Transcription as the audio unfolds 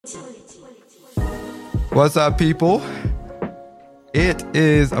What's up, people? It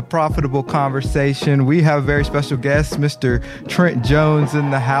is a profitable conversation. We have a very special guest, Mr. Trent Jones, in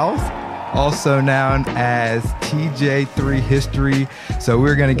the house, also known as TJ3 History. So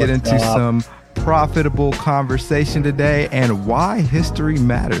we're going to get into some profitable conversation today and why history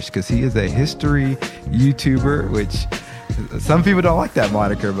matters, because he is a history YouTuber, which some people don't like that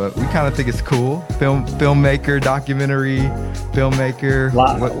moniker, but we kind of think it's cool. Filmmaker, documentary filmmaker, a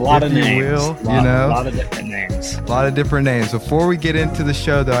lot of names. A lot of different names. A lot of different names. Before we get into the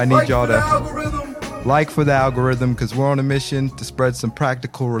show, though, I need y'all to like for the algorithm, because we're on a mission to spread some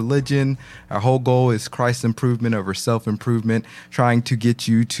practical religion. Our whole goal is Christ improvement over self-improvement, trying to get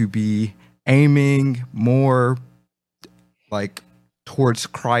you to be aiming more like towards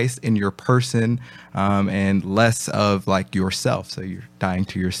Christ in your person, and less of like yourself. So you're dying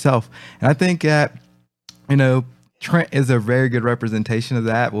to yourself. And I think that, Trent is a very good representation of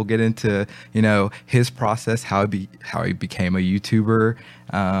that. We'll get into, his process, how he became a YouTuber,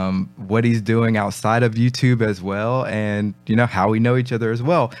 what he's doing outside of YouTube as well, and, how we know each other as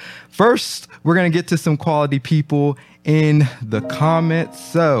well. First, we're going to get to some quality people in the comments.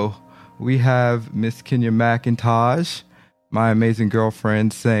 So we have Miss Kenya McIntosh, my amazing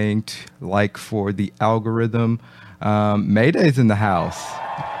girlfriend, saying like for the algorithm. Mayday's in the house.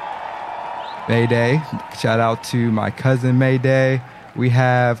 Mayday, shout out to my cousin Mayday. We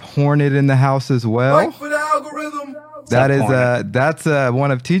have Hornet in the house as well. Like for the algorithm. That's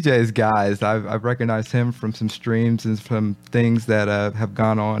one of TJ's guys. I've recognized him from some streams and from things that have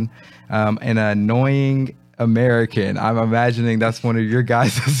gone on. An annoying American. I'm imagining that's one of your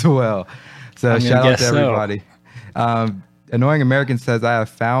guys as well. So shout out to everybody. Annoying American says, I have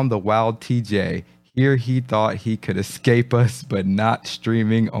found the wild TJ. Here he thought he could escape us, but not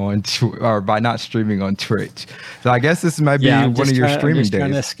streaming on by not streaming on Twitch. So I guess this might be one of your streaming days.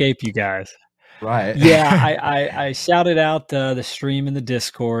 Trying to escape you guys. Right. Yeah, I shouted out the stream in the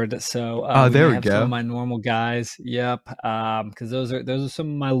Discord. So there we go. Some of my normal guys. Yep. Because those are some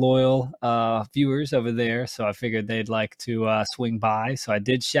of my loyal viewers over there. So I figured they'd like to swing by. So I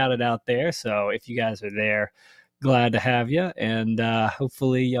did shout it out there. So if you guys are there, glad to have you, and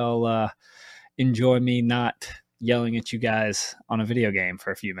hopefully y'all enjoy me not yelling at you guys on a video game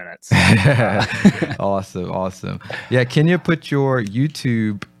for a few minutes. Awesome. Yeah, can you put your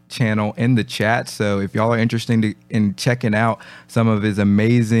YouTube channel in the chat? So if y'all are interested in checking out some of his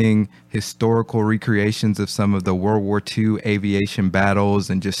amazing historical recreations of some of the World War II aviation battles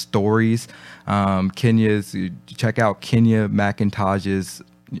and just stories, check out Kenya McIntosh's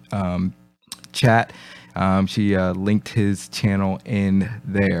chat. She linked his channel in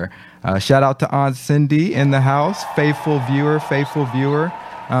there. Shout out to Aunt Cindy in the house, faithful viewer.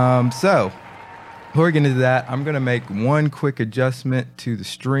 So before we get into that, I'm going to make one quick adjustment to the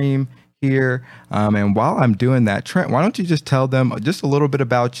stream here. And while I'm doing that, Trent, why don't you just tell them just a little bit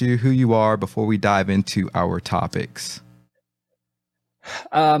about you, who you are, before we dive into our topics?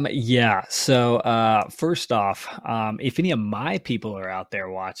 Yeah. So, first off, if any of my people are out there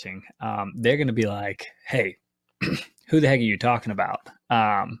watching, they're going to be like, hey, who the heck are you talking about?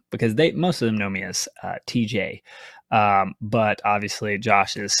 Because most of them know me as, TJ. But obviously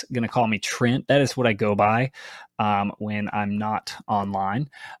Josh is going to call me Trent. That is what I go by, when I'm not online.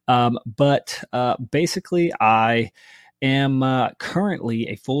 But basically I am, currently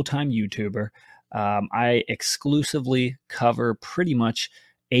a full-time YouTuber. I exclusively cover pretty much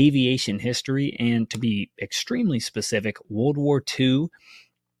aviation history, and to be extremely specific, World War II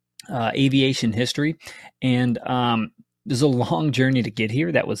aviation history. And there's a long journey to get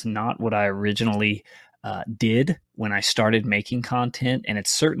here. That was not what I originally did when I started making content, and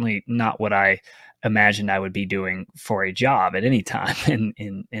it's certainly not what I imagined I would be doing for a job at any time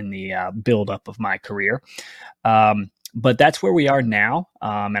in the buildup of my career. But that's where we are now.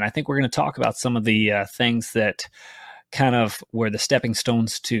 And I think we're going to talk about some of the things that kind of were the stepping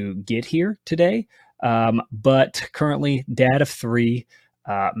stones to get here today. But currently dad of 3,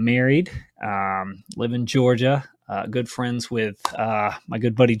 married, live in Georgia, good friends with my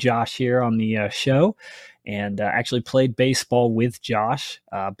good buddy Josh here on the show, and actually played baseball with Josh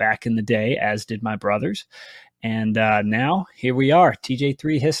back in the day, as did my brothers. And now here we are,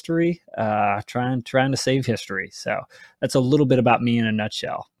 TJ3 History, trying to save history. So that's a little bit about me in a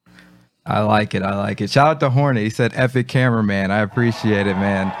nutshell. I like it. Shout out to Hornet. He said, epic cameraman. I appreciate it,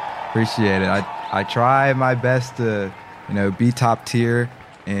 man. Appreciate it. I try my best to, be top tier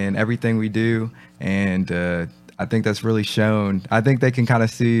in everything we do. And I think that's really shown. I think they can kind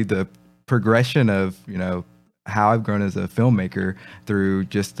of see the progression of, how I've grown as a filmmaker through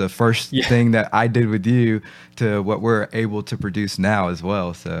just the first Yeah. thing that I did with you to what we're able to produce now as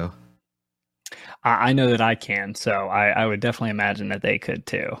well. So I know that I can, so I would definitely imagine that they could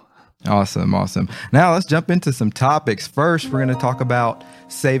too. awesome, awesome. Now let's jump into some topics. First, we're going to talk about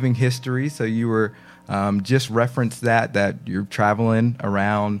saving history. So you were just referenced that you're traveling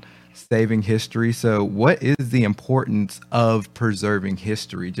around saving history. So what is the importance of preserving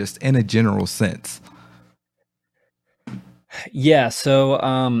history, just in a general sense? Yeah,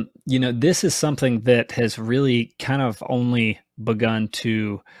 so this is something that has really kind of only begun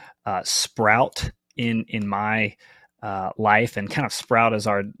to sprout in my life, and kind of sprout as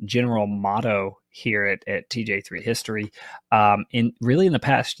our general motto here at TJ3 History, in the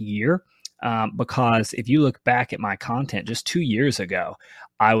past year. Because if you look back at my content just 2 years ago,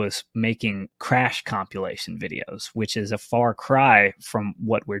 I was making crash compilation videos, which is a far cry from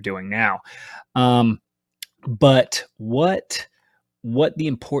what we're doing now. But what the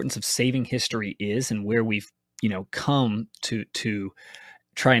importance of saving history is, and where we've come to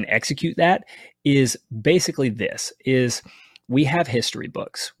try and execute that, is basically this: is we have history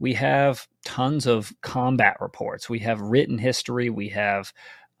books, we have tons of combat reports, we have written history, we have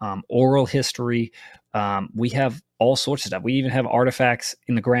oral history, we have all sorts of stuff. We even have artifacts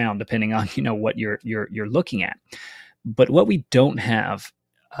in the ground, depending on what you're looking at. But what we don't have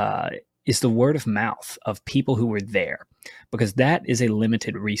is the word of mouth of people who were there, because that is a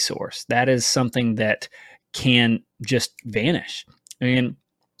limited resource. That is something that can just vanish. And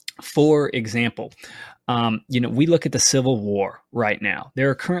for example, we look at the Civil War right now. There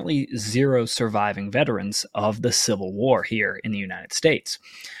are currently 0 surviving veterans of the Civil War here in the United States.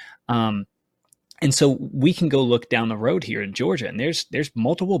 And so we can go look down the road here in Georgia, and there's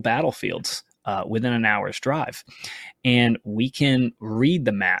multiple battlefields within an hour's drive. And we can read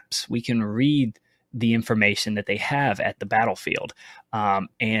the maps. We can read the information that they have at the battlefield.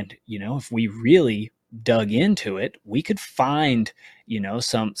 And if we really dug into it, we could find,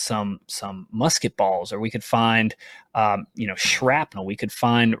 some musket balls, or we could find, shrapnel. We could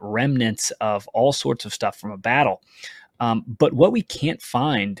find remnants of all sorts of stuff from a battle. But what we can't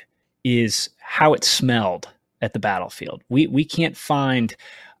find is how it smelled at the battlefield. We can't find,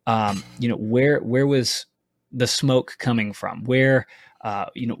 where was the smoke coming from? Where,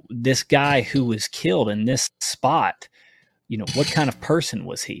 this guy who was killed in this spot, what kind of person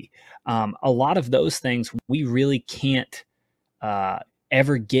was he? A lot of those things we really can't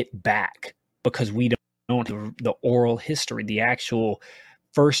ever get back, because we don't have the oral history, the actual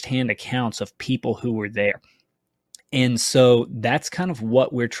firsthand accounts of people who were there. And so that's kind of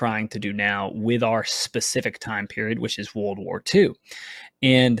what we're trying to do now with our specific time period, which is World War II.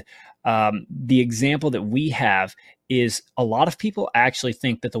 And the example that we have is, a lot of people actually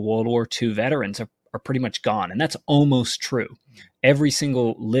think that the World War II veterans are pretty much gone. And that's almost true. Every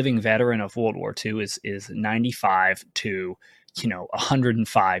single living veteran of World War II is 95 to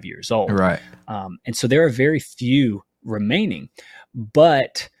 105 years old. Right. And so there are very few remaining,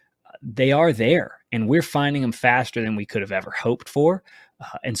 but they are there, and we're finding them faster than we could have ever hoped for.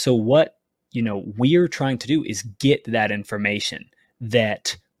 And so what we're trying to do is get that information,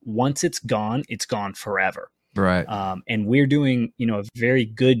 that once it's gone forever. Right. And we're doing, a very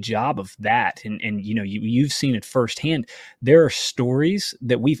good job of that. And you've seen it firsthand. There are stories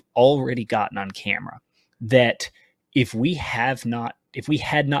that we've already gotten on camera that if we had not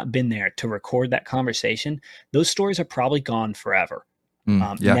been there to record that conversation, those stories are probably gone forever.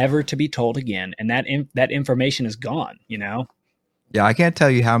 Never to be told again. And that information is gone, Yeah, I can't tell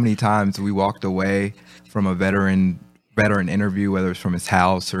you how many times we walked away from a veteran interview, whether it's from his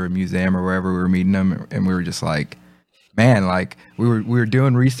house or a museum or wherever we were meeting him, and we were just like, man, like we were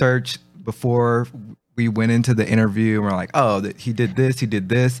doing research before we went into the interview, and we're like, oh, he did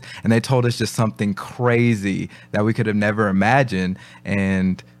this, and they told us just something crazy that we could have never imagined.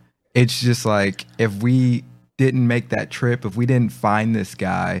 And it's just like, if we didn't make that trip, if we didn't find this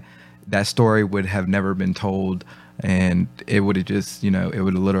guy, that story would have never been told, and it would have just, it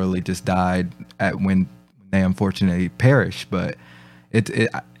would have literally just died when they unfortunately perished. But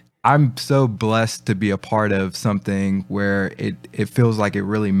I'm so blessed to be a part of something where it feels like it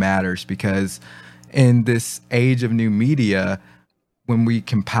really matters, because in this age of new media, when we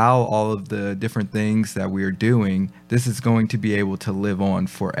compile all of the different things that we are doing, this is going to be able to live on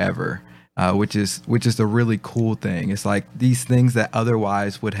forever. Which is a really cool thing. It's like these things that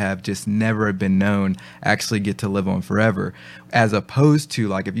otherwise would have just never been known actually get to live on forever, as opposed to,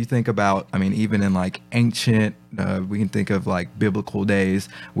 like, if you think about, I mean, even in like ancient, we can think of like biblical days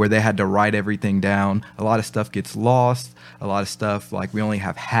where they had to write everything down. A lot of stuff gets lost. A lot of stuff, like, we only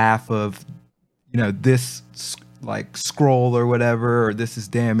have half of this like scroll or whatever, or this is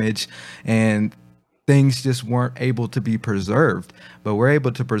damaged, and things just weren't able to be preserved. But we're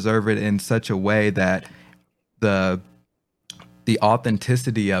able to preserve it in such a way that the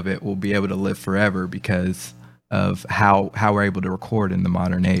authenticity of it will be able to live forever because of how we're able to record in the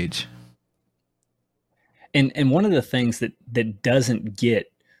modern age. And one of the things that doesn't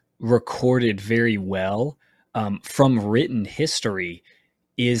get recorded very well from written history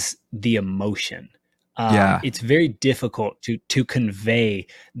is the emotion. It's very difficult to convey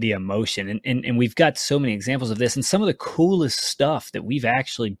the emotion. And we've got so many examples of this. And some of the coolest stuff that we've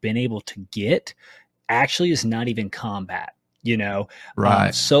actually been able to get actually is not even combat.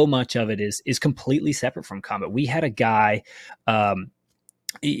 Right. So much of it is completely separate from combat. We had a guy,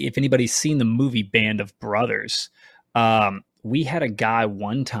 if anybody's seen the movie Band of Brothers, we had a guy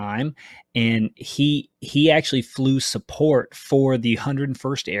one time, and he actually flew support for the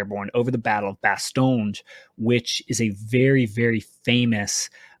 101st Airborne over the Battle of Bastogne, which is a very, very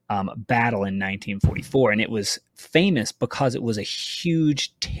famous battle in 1944. And it was famous because it was a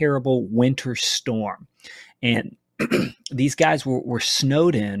huge, terrible winter storm. And these guys were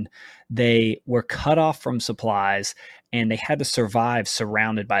snowed in. They were cut off from supplies, and they had to survive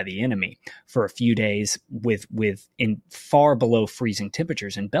surrounded by the enemy for a few days with in far below freezing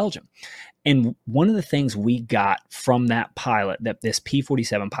temperatures in Belgium. And one of the things we got from that pilot, that this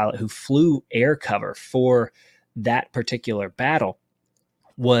P-47 pilot who flew air cover for that particular battle,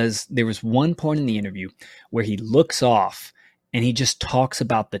 was there was one point in the interview where he looks off and he just talks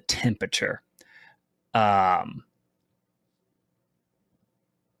about the temperature.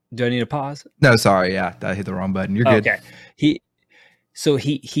 Do I need to pause? No, sorry. Yeah, I hit the wrong button. You're good. Okay. He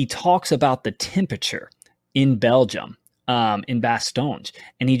talks about the temperature in Belgium, in Bastogne,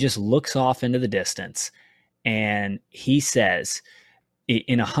 and he just looks off into the distance, and he says,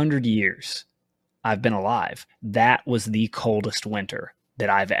 in 100 years I've been alive, that was the coldest winter that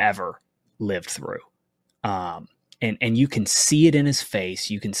I've ever lived through. And you can see it in his face.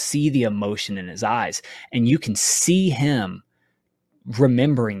 You can see the emotion in his eyes, and you can see him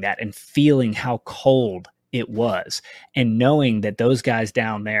remembering that and feeling how cold it was, and knowing that those guys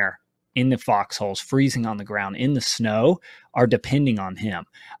down there in the foxholes, freezing on the ground in the snow, are depending on him.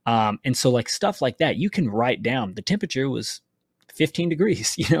 And so like stuff like that, you can write down the temperature was 15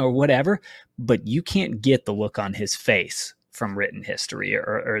 degrees, or whatever, but you can't get the look on his face from written history,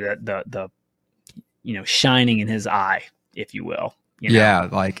 or the shining in his eye, if you will. Yeah.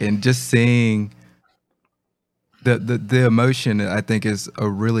 And just seeing the emotion, I think, is a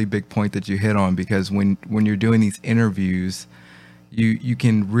really big point that you hit on, because when you're doing these interviews, you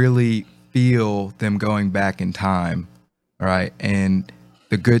can really feel them going back in time, right? And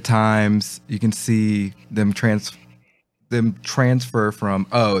the good times, you can see them transfer from,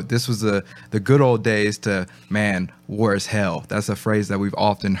 oh, this was the good old days, to, man, war is hell. That's a phrase that we've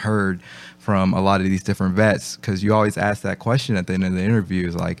often heard from a lot of these different vets, because you always ask that question at the end of the interview,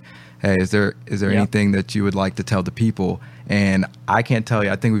 is like, hey, is there anything that you would like to tell the people? And I can't tell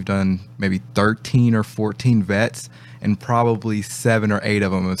you, I think we've done maybe 13 or 14 vets, and probably 7 or 8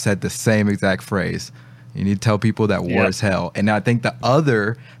 of them have said the same exact phrase. You need to tell people that war is hell. And I think the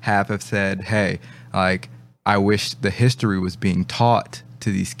other half have said, hey, like, I wish the history was being taught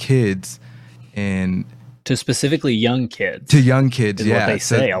to these kids, and to specifically young kids. To young kids, what they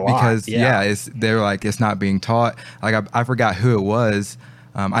say a lot. Because they're like, it's not being taught. Like I forgot who it was.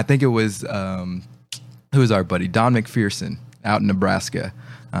 I think it was who was our buddy Don McPherson out in Nebraska.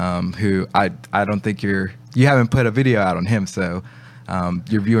 Who I don't think you haven't put a video out on him, so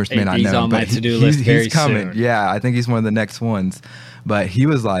your viewers may not know. He's on my to-do list very coming. soon. Yeah, I think he's one of the next ones. But he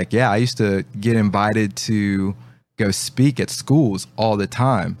was like, yeah, I used to get invited to go speak at schools all the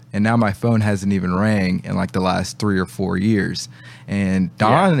time, and now my phone hasn't even rang in like the last 3 or 4 years. And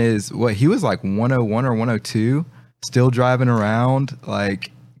Don is he was like 101 or 102, still driving around,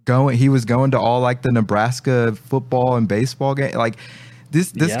 like he was going to all like the Nebraska football and baseball game. Like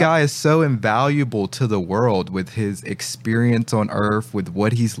this guy is so invaluable to the world with his experience on Earth, with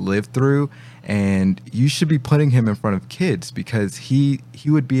what he's lived through. And you should be putting him in front of kids, because he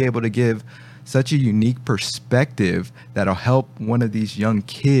would be able to give such a unique perspective that'll help one of these young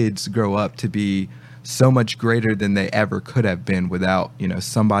kids grow up to be so much greater than they ever could have been without,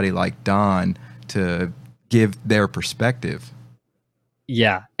 somebody like Don to give their perspective.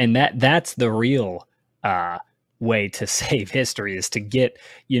 Yeah. And that's the real way to save history, is to get,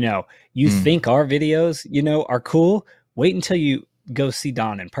 think our videos, are cool. Wait until you go see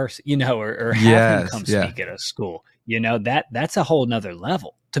Don in person, or have him come speak at a school. That's a whole nother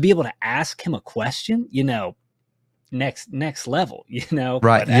level. To be able to ask him a question, next level, you know.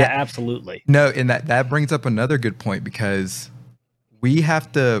 Right. But Yeah. absolutely. No, and that brings up another good point, because we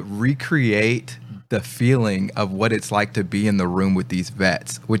have to recreate the feeling of what it's like to be in the room with these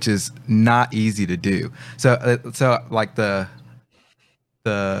vets, which is not easy to do. So like the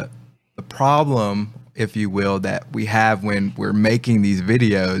problem, if you will, that we have when we're making these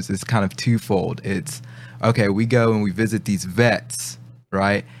videos is kind of twofold. It's okay, we go and we visit these vets,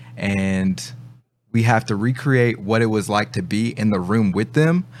 right? And we have to recreate what it was like to be in the room with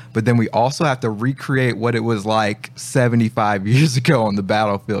them, but then we also have to recreate what it was like 75 years ago on the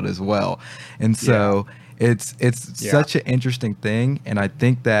battlefield as well. And so it's such an interesting thing, and I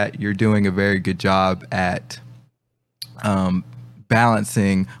think that you're doing a very good job at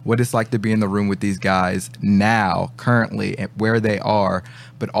balancing what it's like to be in the room with these guys now, currently, and where they are,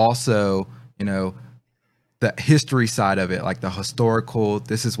 but also, you know, the history side of it, like the historical,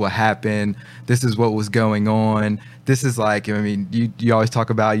 this is what happened, this is what was going on. This is like, I mean, you always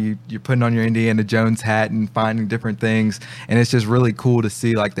talk about you're putting on your Indiana Jones hat and finding different things, and it's just really cool to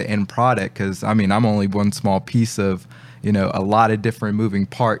see like the end product, because I mean, I'm only one small piece of, you know, a lot of different moving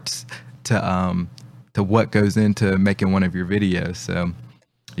parts to what goes into making one of your videos. So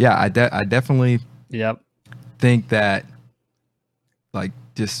yeah, I definitely think that like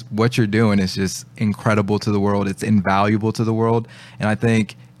just what you're doing is just incredible to the world. It's invaluable to the world. And I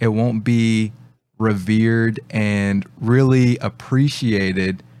think it won't be revered and really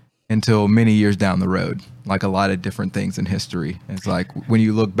appreciated until many years down the road, like a lot of different things in history. It's like when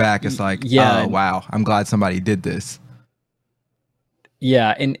you look back, it's like, oh, wow, I'm glad somebody did this.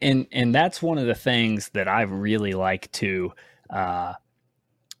 Yeah, and that's one of the things that I really like to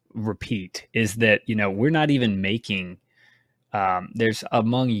repeat is that, you know, we're not even making there's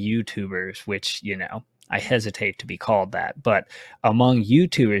among YouTubers, which, you know, I hesitate to be called that, but among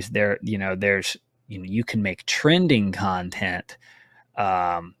YouTubers there, you know, there's, you know, you can make trending content,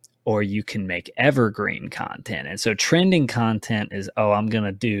 or you can make evergreen content. And so trending content is, oh, I'm going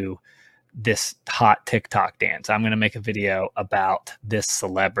to do this hot TikTok dance. I'm going to make a video about this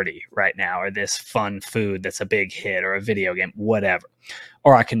celebrity right now, or this fun food that's a big hit, or a video game, whatever.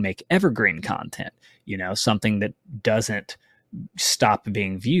 Or I can make evergreen content, you know, something that doesn't stop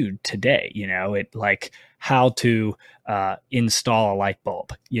being viewed today, you know, it like how to install a light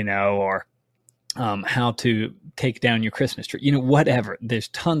bulb, you know, or how to take down your Christmas tree, you know, whatever. There's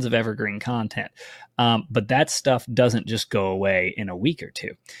tons of evergreen content. But that stuff doesn't just go away in a week or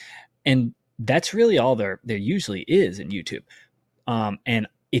two. And that's really all there usually is in YouTube. And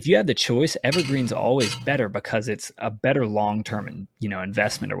if you have the choice, evergreen's always better because it's a better long-term, you know,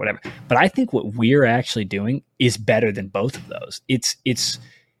 investment or whatever. But I think what we're actually doing is better than both of those.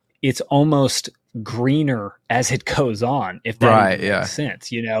 It's almost greener as it goes on, if that makes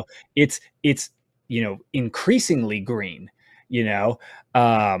sense. You know, it's you know, increasingly green, you know,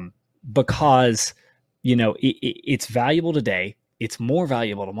 because, you know, it's valuable today. It's more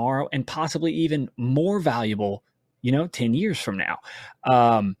valuable tomorrow, and possibly even more valuable, you know, 10 years from now.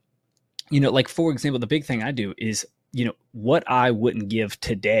 You know, like, for example, the big thing I do is, you know, what I wouldn't give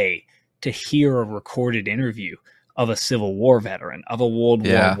today to hear a recorded interview of a Civil War veteran, of a World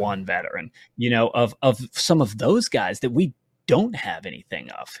War I veteran, you know, of some of those guys that we don't have anything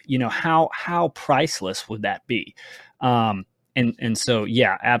of, you know, how priceless would that be? And so,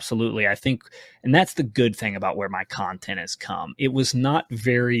 yeah, absolutely. I think, and that's the good thing about where my content has come. It was not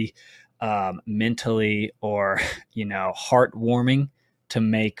very mentally or, you know, heartwarming to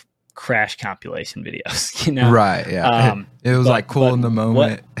make crash compilation videos, you know? Right. Yeah. It was like cool in the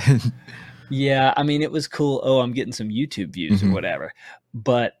moment. Yeah. I mean, it was cool. Oh, I'm getting some YouTube views or whatever.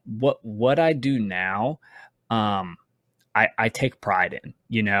 But what I do now, I take pride in,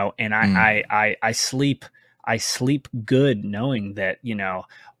 you know, and I sleep good knowing that, you know,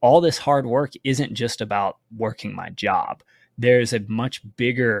 all this hard work isn't just about working my job. There's a much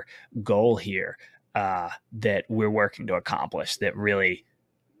bigger goal here that we're working to accomplish that really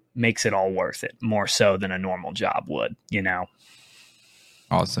makes it all worth it, more so than a normal job would, you know?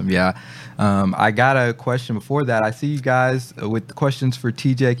 Awesome. Yeah. I got a question before that. I see you guys with questions for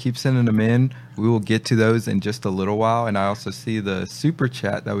TJ. Keep sending them in. We will get to those in just a little while. And I also see the super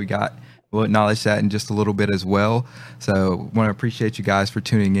chat that we got. We'll acknowledge that in just a little bit as well. So want to appreciate you guys for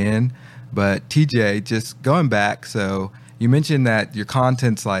tuning in. But TJ, just going back, so you mentioned that your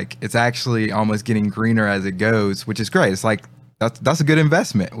content's like, it's actually almost getting greener as it goes, which is great. It's like, that's a good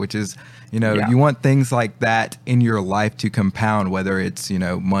investment, which is, you know, you want things like that in your life to compound, whether it's, you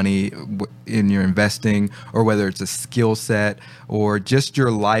know, money in your investing, or whether it's a skill set, or just your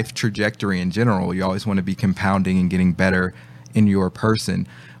life trajectory in general. You always want to be compounding and getting better in your person.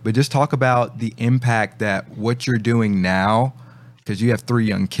 But just talk about the impact that what you're doing now, because you have 3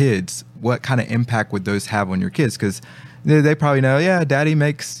 young kids. What kind of impact would those have on your kids? Because they probably know, yeah, daddy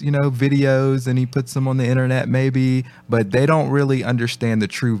makes, videos and he puts them on the internet maybe, but they don't really understand the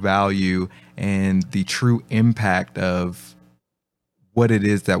true value and the true impact of what it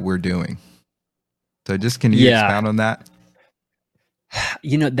is that we're doing. So just, can you expound on that?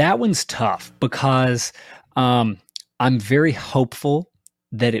 That one's tough because I'm very hopeful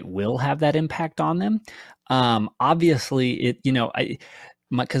that it will have that impact on them. Obviously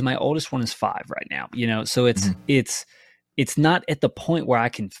because my oldest one is 5 right now, so it's not at the point where I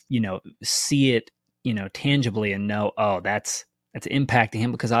can, see it, tangibly and know, oh, that's impacting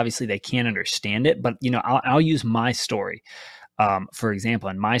him, because obviously they can't understand it. But, I'll use my story. For example,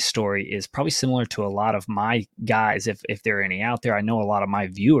 and my story is probably similar to a lot of my guys, if there are any out there. I know a lot of my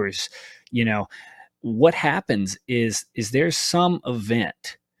viewers, what happens is there's some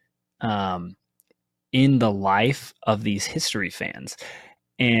event in the life of these history fans,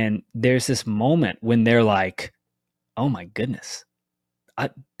 and there's this moment when they're like, oh my goodness,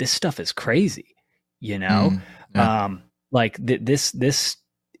 this stuff is crazy, like this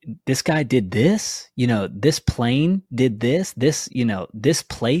guy did this, this plane did this, this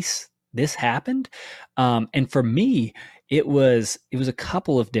place, this happened. And for me, it was a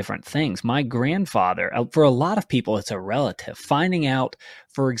couple of different things. My grandfather, for a lot of people, it's a relative. Finding out,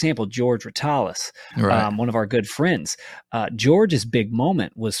 for example, George Ritalis, right, one of our good friends, George's big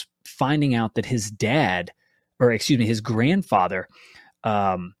moment was finding out that his grandfather,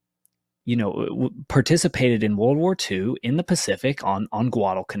 participated in World War II in the Pacific on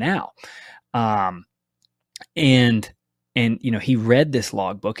Guadalcanal. And he read this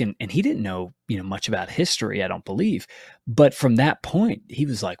logbook, and he didn't know, much about history, I don't believe. But from that point, he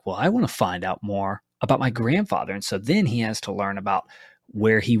was like, well, I want to find out more about my grandfather. And so then he has to learn about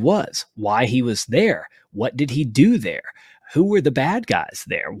where he was, why he was there, what did he do there, who were the bad guys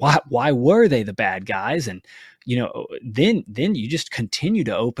there, why were they the bad guys? And then you just continue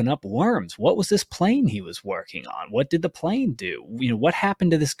to open up worms. What was this plane he was working on? What did the plane do? What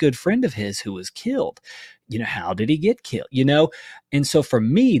happened to this good friend of his who was killed? How did he get killed? And so for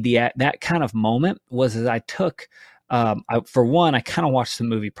me, that kind of moment was as I took, for one, I kind of watched the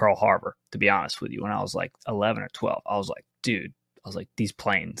movie Pearl Harbor, to be honest with you, when I was like 11 or 12. I was like, dude, these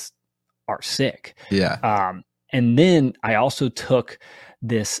planes are sick. Yeah. And then I also took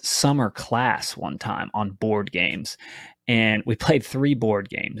this summer class one time on board games, and we played 3 board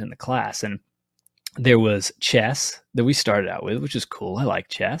games in the class. And there was chess that we started out with, which is cool. I like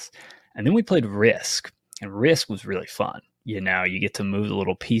chess. And then we played Risk, and Risk was really fun. You get to move the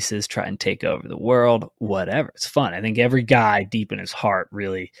little pieces, try and take over the world, whatever. It's fun. I think every guy deep in his heart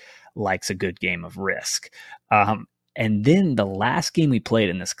really likes a good game of Risk. And then the last game we played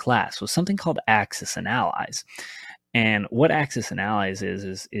in this class was something called Axis and Allies. And what Axis and Allies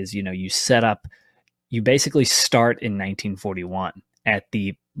is you set up, you basically start in 1941 at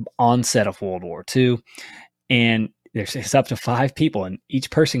the onset of World War II, and it's up to 5 people, and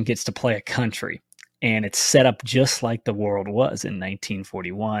each person gets to play a country. And it's set up just like the world was in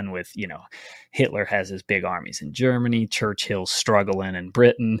 1941 with, Hitler has his big armies in Germany, Churchill's struggling in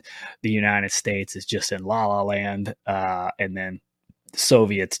Britain, the United States is just in La La Land, and then the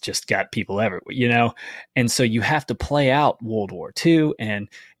Soviets just got people everywhere, And so you have to play out World War II, and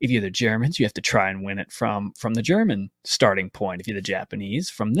if you're the Germans, you have to try and win it from the German starting point. If you're the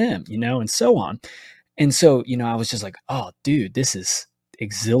Japanese, from them, and so on. And so, I was just like, oh, dude, this is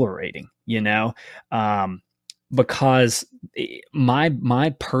exhilarating, because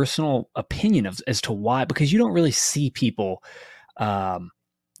my personal opinion as to why, because you don't really see people,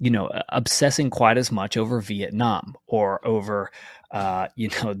 obsessing quite as much over Vietnam or over, the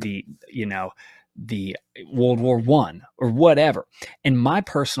World War I or whatever. And my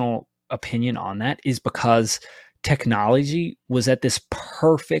personal opinion on that is because technology was at this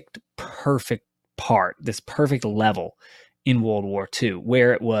perfect part, this perfect level in World War II,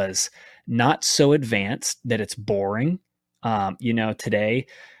 where it was not so advanced that it's boring. Today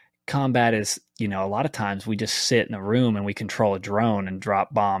combat is, a lot of times we just sit in a room and we control a drone and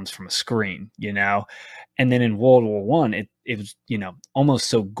drop bombs from a screen, and then in World War I, it was, almost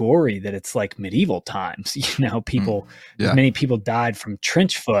so gory that it's like medieval times, people, many people died from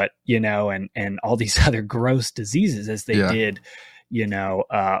trench foot, and all these other gross diseases as they did,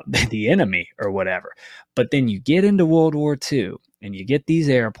 the enemy or whatever. But then you get into World War II and you get these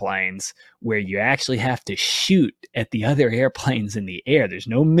airplanes where you actually have to shoot at the other airplanes in the air. There's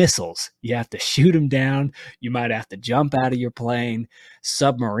no missiles. You have to shoot them down. You might have to jump out of your plane.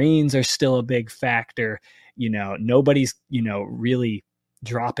 Submarines are still a big factor. Nobody's, really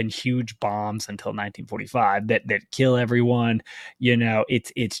dropping huge bombs until 1945 that kill everyone.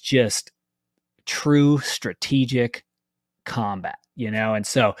 It's just true strategic combat, and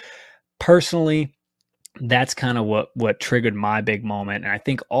so personally, that's kind of what triggered my big moment. And I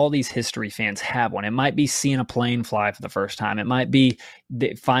think all these history fans have one. It might be seeing a plane fly for the first time. It might be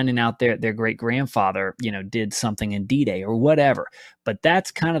finding out their great grandfather, did something in D-Day or whatever. But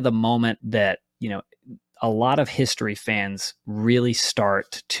that's kind of the moment that, a lot of history fans really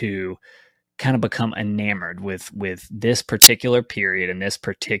start to kind of become enamored with this particular period and this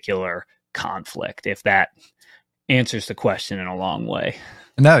particular conflict, if that answers the question in a long way.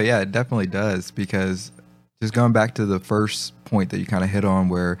 No, yeah, it definitely does, because just going back to the first point that you kind of hit on,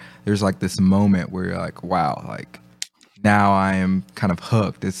 where there's like this moment where you're like, wow, like now I am kind of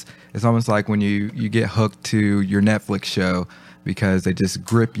hooked. It's almost like when you get hooked to your Netflix show because they just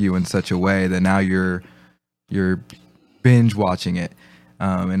grip you in such a way that now you're binge watching it.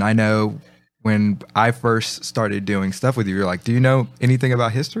 And I know when I first started doing stuff with you, you're like, do you know anything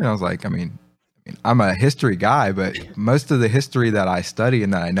about history? And I was like, I mean, I'm a history guy, but most of the history that I study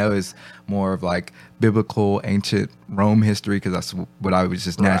and that I know is more of like biblical, ancient Rome history, because that's what I was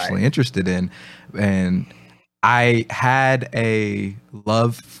just naturally interested in. And I had a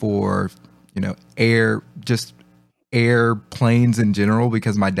love for, airplanes in general,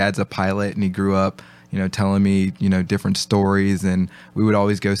 because my dad's a pilot and he grew up, telling me, different stories. And we would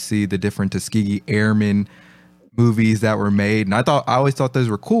always go see the different Tuskegee Airmen movies that were made, and I always thought those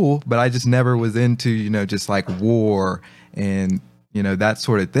were cool, but I just never was into just like war and that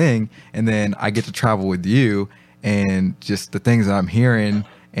sort of thing. And then I get to travel with you, and just the things that I'm hearing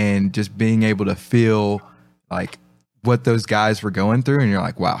and just being able to feel like what those guys were going through, and you're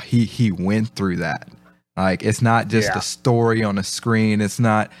like, wow, he went through that. Like, it's not just a story on a screen, it's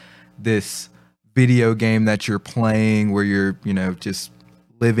not this video game that you're playing where you're just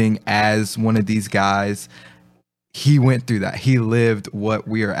living as one of these guys. He went through that. He lived what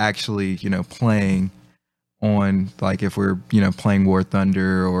we are actually, playing on, like if we're, playing War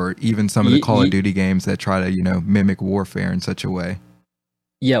Thunder, or even some of the Call of Duty games that try to, mimic warfare in such a way.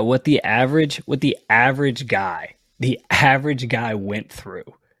 Yeah, what the average guy went through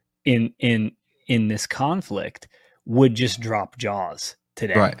in this conflict would just drop jaws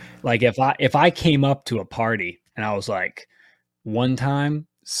today. Right. Like if I came up to a party and I was like, one time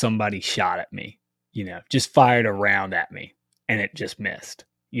somebody shot at me, just fired a round at me and it just missed,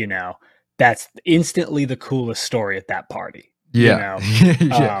 that's instantly the coolest story at that party. Yeah.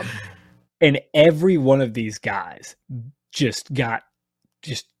 Yeah. And every one of these guys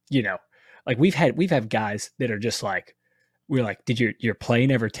like we've had guys that are just like, we're like, did your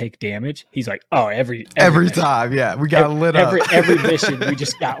plane ever take damage? He's like, oh, every time. Yeah. We got lit up. Every mission, we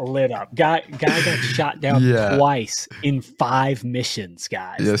just got lit up. Guy got shot down twice in 5 missions,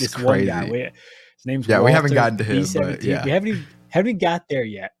 guys. That's this crazy. One guy, his name's Walter, we haven't gotten to him, B-17. but We haven't got there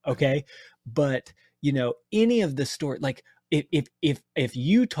yet. Okay. But any of the story, like if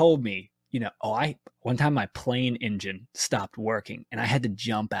you told me, one time my plane engine stopped working and I had to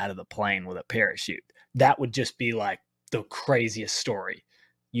jump out of the plane with a parachute, that would just be like the craziest story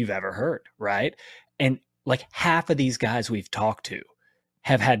you've ever heard, right? And like half of these guys we've talked to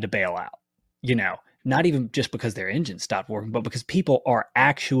have had to bail out, not even just because their engine stopped working, but because people are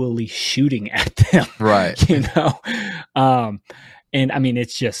actually shooting at them, right? And I mean,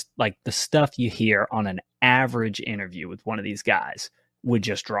 it's just like the stuff you hear on an average interview with one of these guys would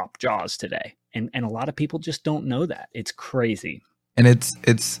just drop jaws today. And a lot of people just don't know that. It's crazy. And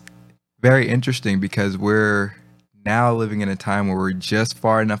it's very interesting because we're now living in a time where we're just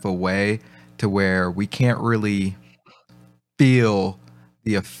far enough away to where we can't really feel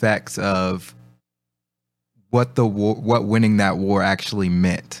the effects of what winning that war actually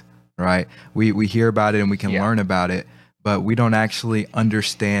meant, right? We hear about it and we can learn about it, but we don't actually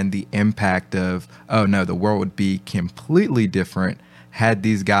understand the impact of, oh no, the world would be completely different had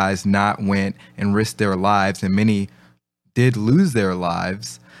these guys not went and risked their lives, and many did lose their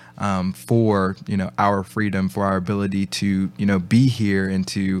lives for our freedom, for our ability to be here and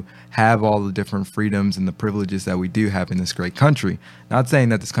to have all the different freedoms and the privileges that we do have in this great country. Not saying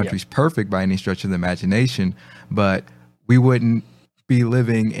that this country is perfect by any stretch of the imagination, but we wouldn't be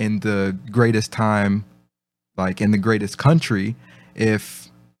living in the greatest time, like in the greatest country, if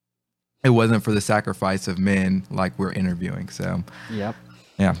it wasn't for the sacrifice of men like we're interviewing. So yeah,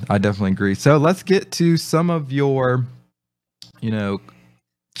 I definitely agree. So let's get to some of your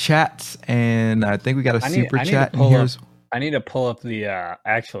chats, and I think we got a super chat in here. I need to pull up the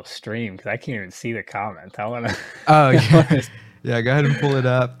actual stream because I can't even see the comments. I want to. Oh yeah. Yeah, go ahead and pull it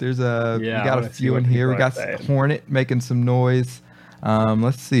up. We Yeah, I got a want to see few in what here. people We are got saying. Hornet making some noise.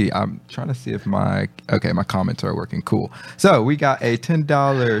 Let's see. I'm trying to see if my comments are working. Cool. So we got a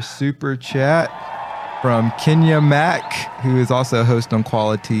 $10 super chat from Kenya Mack, who is also a host on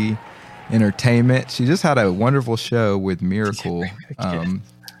Quality Entertainment. She just had a wonderful show with Miracle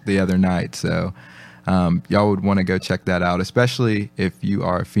the other night. So y'all would want to go check that out, especially if you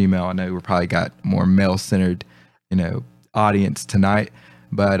are a female. I know we're probably got more male-centered, audience tonight.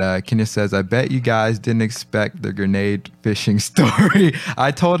 But Kenya says, I bet you guys didn't expect the grenade fishing story.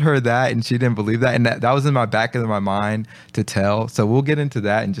 I told her that and she didn't believe that. And that was in my back of my mind to tell. So we'll get into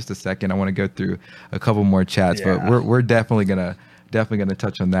that in just a second. I want to go through a couple more chats, but we're definitely gonna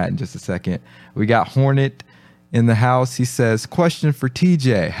touch on that in just a second. We got Hornet in the house. He says, question for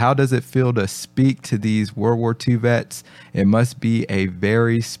TJ. How does it feel to speak to these World War II vets? It must be a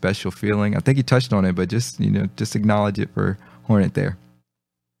very special feeling. I think he touched on it, but just acknowledge it for Hornet there.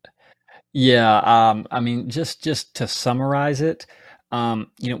 Yeah, I mean, just to summarize it,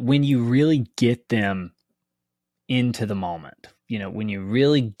 when you really get them into the moment, when you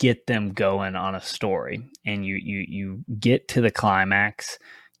really get them going on a story, and you get to the climax,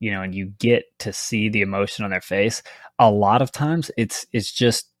 and you get to see the emotion on their face, a lot of times it's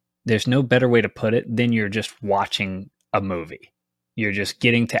just, there's no better way to put it than you're just watching a movie. You're just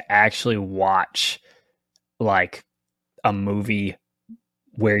getting to actually watch like a movie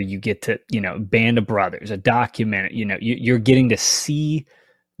where you get to, Band of Brothers, a documentary, you're getting to see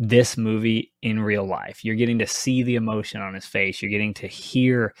this movie in real life. You're getting to see the emotion on his face. You're getting to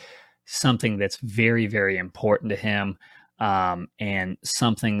hear something that's very, very important to him. And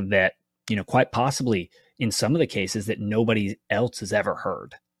something that, quite possibly in some of the cases that nobody else has ever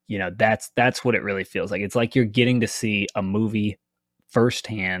heard. That's what it really feels like. It's like you're getting to see a movie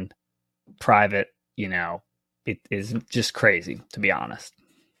firsthand, private, it is just crazy, to be honest.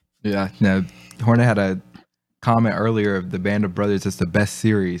 Yeah, no, Hornet had a comment earlier of the Band of Brothers. It's the best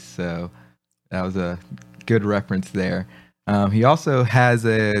series, so that was a good reference there. He also has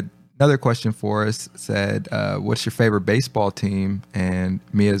another question for us. Said, "What's your favorite baseball team?" And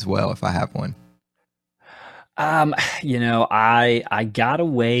me as well, if I have one. I got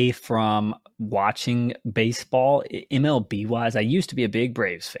away from watching baseball MLB wise. I used to be a big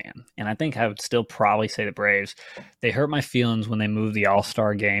Braves fan, and I think I would still probably say the Braves. They hurt my feelings when they moved the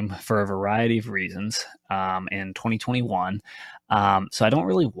All-Star game for a variety of reasons in 2021. So I don't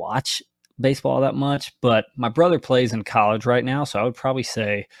really watch baseball that much, but my brother plays in college right now, so I would probably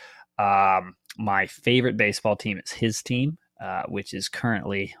say my favorite baseball team is his team, which is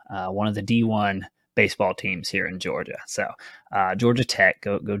currently one of the D1 baseball teams here in Georgia. So Georgia Tech,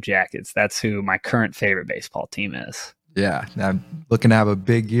 go Jackets. That's who my current favorite baseball team is. Yeah, I'm looking to have a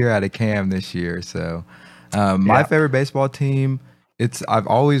big year out of Cam this year. So my favorite baseball team, I've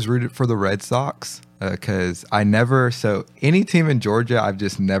always rooted for the Red Sox because any team in Georgia I've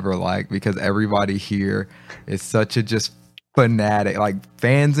just never liked because everybody here is such a just fanatic. Like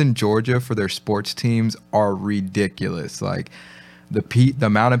fans in Georgia for their sports teams are ridiculous. Like the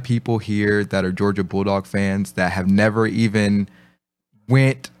amount of people here that are Georgia Bulldog fans that have never even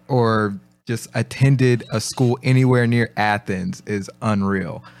went or just attended a school anywhere near Athens is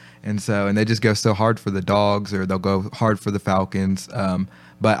unreal. And they just go so hard for the Dogs or they'll go hard for the Falcons.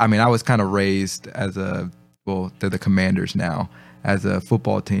 But I mean, I was kind of raised they're the Commanders now as a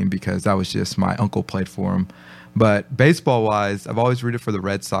football team because that was just my uncle played for them. But baseball wise, I've always rooted for the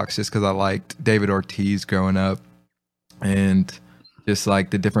Red Sox just because I liked David Ortiz growing up and just like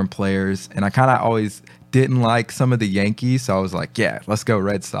the different players. And I kind of always didn't like some of the Yankees. So I was like, yeah, let's go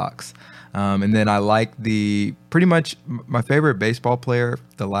Red Sox. And then I like pretty much my favorite baseball player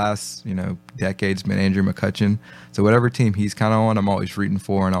the last, decade's been Andrew McCutchen. So whatever team he's kind of on, I'm always rooting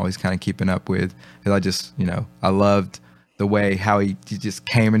for and always kind of keeping up with. Because I just, I loved the way how he just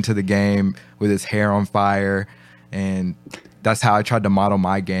came into the game with his hair on fire. And that's how I tried to model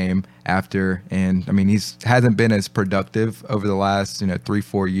my game after. And I mean, hasn't been as productive over the last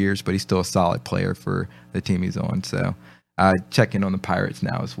 3-4 years, but he's still a solid player for the team he's on. So I check in on the Pirates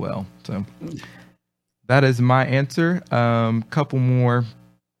now as well. So that is my answer. Couple more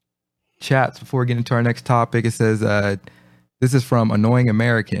chats before we get into our next topic. It says, this is from Annoying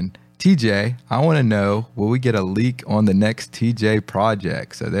American. TJ, I want to know, will we get a leak on the next TJ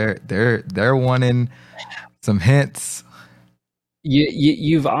project? So they're wanting some hints.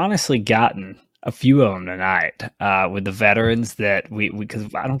 You've honestly gotten a few of them tonight with the veterans that we because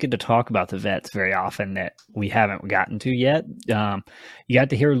I don't get to talk about the vets very often that we haven't gotten to yet. You got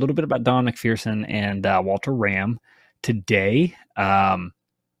to hear a little bit about Don McPherson and Walter Ram today,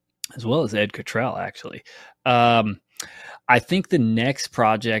 as well as Ed Cottrell, actually. I think the next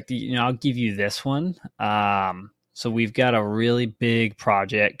project, I'll give you this one. So we've got a really big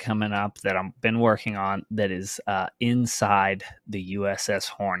project coming up that I've been working on that is inside the USS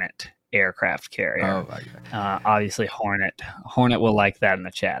Hornet aircraft carrier. Oh my God. Obviously, Hornet will like that in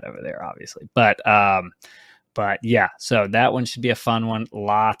the chat over there, obviously. But yeah, so that one should be a fun one.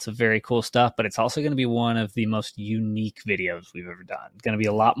 Lots of very cool stuff, but it's also going to be one of the most unique videos we've ever done. It's going to be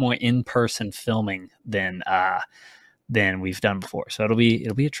a lot more in-person filming than we've done before. So it'll be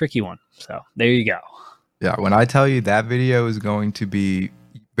a tricky one. So there you go. Yeah, when I tell you that video is going to be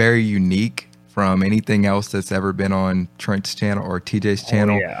very unique from anything else that's ever been on Trent's channel or TJ's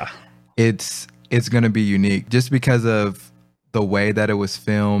channel, it's going to be unique just because of the way that it was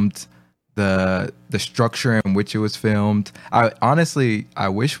filmed, the structure in which it was filmed. I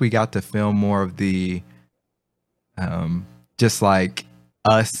wish we got to film more of the just like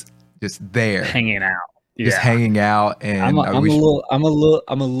us just there hanging out. Just hanging out, and I'm a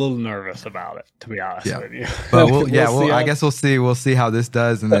little nervous about it, to be honest with you. But I guess we'll see how this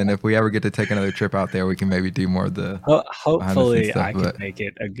does, and then if we ever get to take another trip out there, we can maybe do more of the. Hopefully, stuff, I can make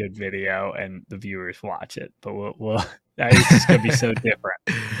it a good video and the viewers watch it. But we'll it's just gonna be so different.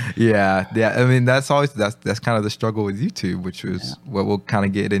 Yeah. I mean, that's kind of the struggle with YouTube, which was what we'll kind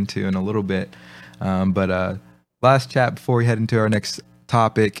of get into in a little bit. But last chat before we head into our next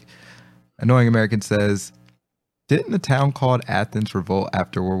topic. Annoying American says, didn't the town called Athens revolt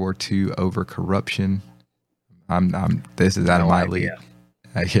after World War II over corruption? This is out of my league.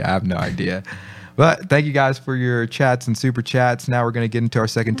 I have no idea. But thank you guys for your chats and super chats. Now we're going to get into our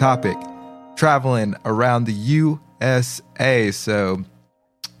second topic, traveling around the USA. So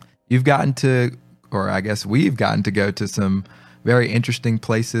you've gotten to, or I guess we've gotten to go to some very interesting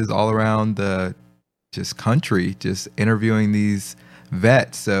places all around the country, just interviewing these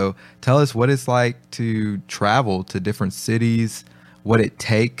vets. So tell us what it's like to travel to different cities, what it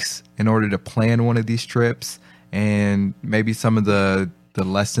takes in order to plan one of these trips, and maybe some of the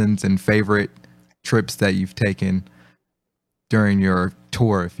lessons and favorite trips that you've taken during your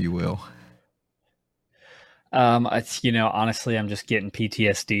tour, if you will. It's, honestly, I'm just getting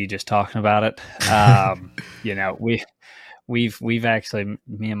PTSD just talking about it. We've actually,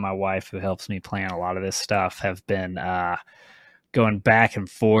 me and my wife, who helps me plan a lot of this stuff, have been going back and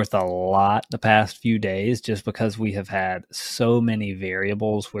forth a lot the past few days just because we have had so many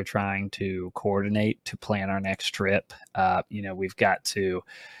variables we're trying to coordinate to plan our next trip. We've got to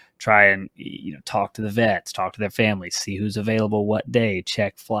try and talk to the vets, talk to their families, see who's available what day,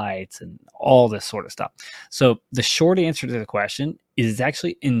 check flights, and all this sort of stuff. So the short answer to the question is it's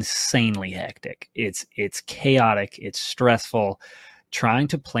actually insanely hectic. It's chaotic. It's stressful. Trying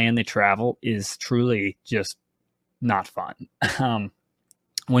to plan the travel is truly just not fun.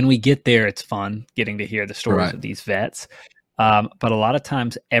 When we get there, it's fun getting to hear the stories of these vets. But a lot of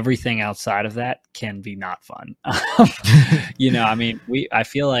times everything outside of that can be not fun. I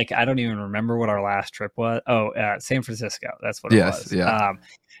feel like I don't even remember what our last trip was. San Francisco. That's what it was. Yeah.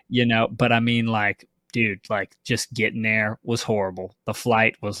 But I mean, dude, just getting there was horrible. The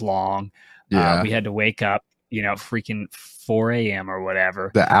flight was long. Yeah. We had to wake up, freaking 4 a.m. or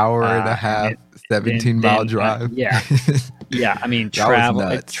whatever. The hour and a half, 17-mile drive. Yeah. I mean,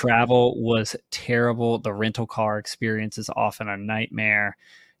 travel was terrible. The rental car experience is often a nightmare.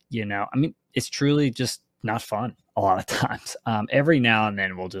 It's truly just not fun a lot of times. Every now and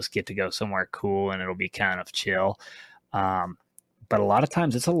then we'll just get to go somewhere cool and it'll be kind of chill. But a lot of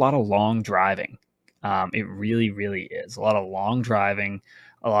times it's a lot of long driving. It really, really is. A lot of long driving,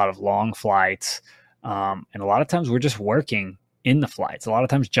 a lot of long flights. And a lot of times we're just working in the flights. A lot of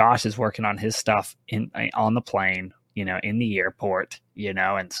times Josh is working on his stuff on the plane, in the airport,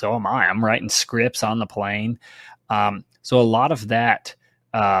 and so am I. I'm writing scripts on the plane. So a lot of that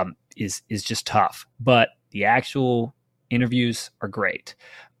is just tough, but the actual interviews are great.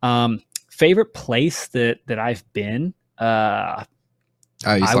 Favorite place that I've been, I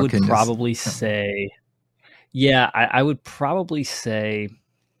would probably say, I would probably say,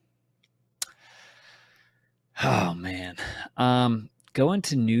 oh man, going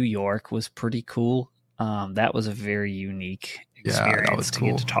to New York was pretty cool. That was a very unique experience. That was cool.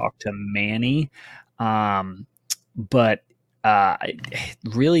 To get to talk to Manny. But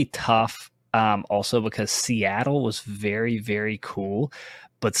really tough. Also because Seattle was very, very cool,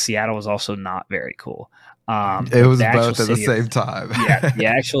 but Seattle was also not very cool. It was both at the same time. The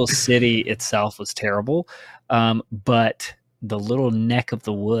actual city itself was terrible. But the little neck of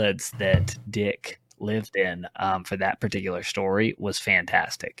the woods that Dick lived in for that particular story was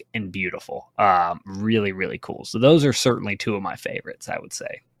fantastic and beautiful. Really, really cool. So those are certainly two of my favorites, I would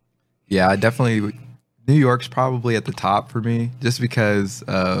say. Yeah, I definitely New York's probably at the top for me, just because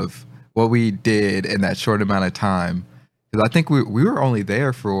of what we did in that short amount of time. Because I think we were only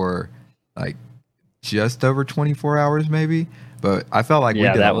there for like just over 24 hours, maybe. But I felt like we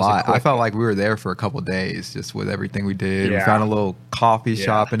did a lot. I felt like we were there for a couple of days, just with everything we did. Yeah. We found a little coffee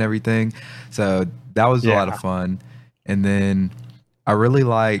shop and everything, so that was a lot of fun. And then I really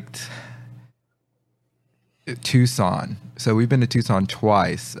liked Tucson. So we've been to Tucson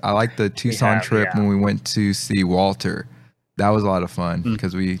twice. I liked the Tucson trip when we went to see Walter. That was a lot of fun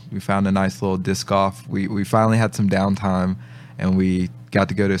because we found a nice little disc golf. We finally had some downtime, and we got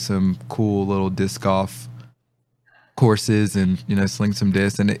to go to some cool little disc golf courses and, you know, sling some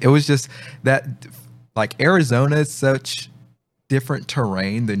discs. And it was just that, like, Arizona is such different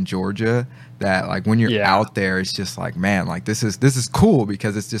terrain than Georgia that, like, when you're out there, it's just like, man, like, this is cool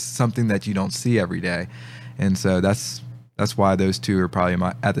because it's just something that you don't see every day. And so that's why those two are probably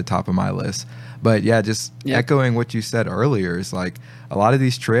at the top of my list. But yeah, just echoing what you said earlier, is like a lot of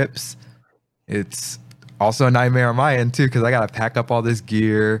these trips, it's also a nightmare on my end too, because I got to pack up all this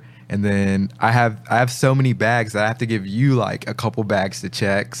gear. And then I have so many bags that I have to give you like a couple bags to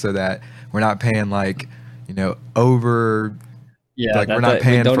check so that we're not paying like, you know, over. Yeah, like we're not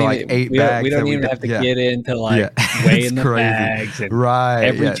paying for like 8 bags. We don't even have to get into like weighing the bags. And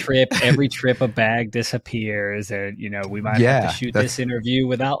every trip a bag disappears, and you know we might have to shoot this interview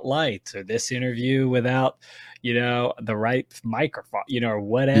without lights, or this interview without, you know, the right microphone, you know, or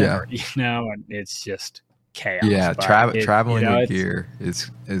whatever, you know, and it's just chaos. Yeah, traveling with gear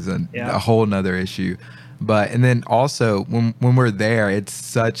is a whole nother issue. But and then also when we're there, it's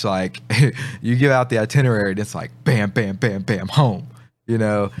such like you give out the itinerary and it's like bam, bam, bam, bam, home. You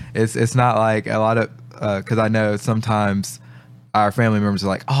know, it's not like a lot of because I know sometimes our family members are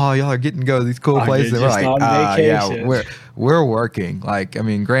like, oh, y'all are getting to go to these cool places. And we're like, yeah, we're working. Like, I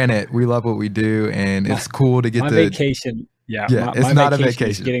mean, granted, we love what we do, and it's cool to get the vacation. Yeah, it's not a vacation.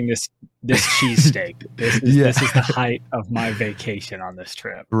 Is getting this cheesesteak. This is the height of my vacation on this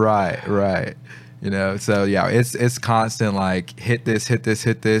trip. Right. You know, so yeah, it's constant like hit this,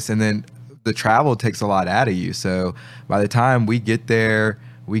 and then the travel takes a lot out of you. So by the time we get there,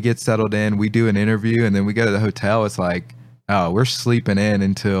 we get settled in, we do an interview, and then we go to the hotel. It's like, oh, we're sleeping in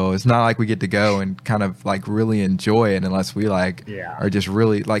until it's not like we get to go and kind of like really enjoy it unless we like are just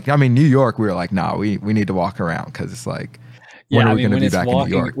really like. I mean, New York, we were like, nah, we need to walk around because it's like. When are we going to be back in New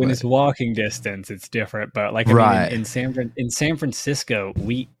York? When it's walking distance, it's different. But like, I mean, in San Francisco,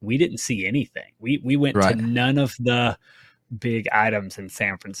 we didn't see anything. We went to none of the big items in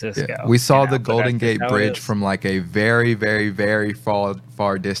San Francisco. Yeah. We saw the Golden Gate Bridge from like a very, very, very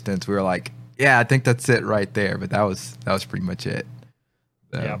far distance. We were like, yeah, I think that's it right there. But that was pretty much it.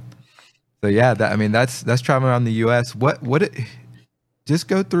 So yeah, that's traveling around the U.S. Just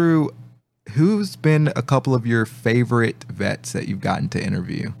go through. Who's been a couple of your favorite vets that you've gotten to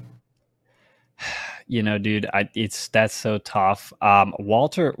interview? You know, dude, that's so tough.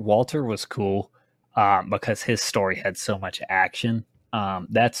 Walter was cool because his story had so much action.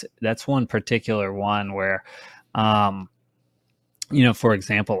 That's one particular one where, you know, for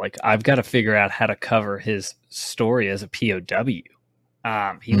example, like I've got to figure out how to cover his story as a POW.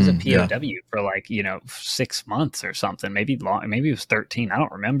 He was a POW for like, you know, 6 months or something, maybe long, maybe it was 13. I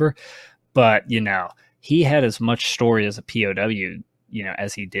don't remember. But, you know, he had as much story as a POW, you know,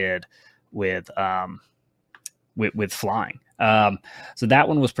 as he did with flying. So that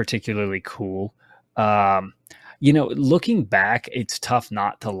one was particularly cool. You know, looking back, it's tough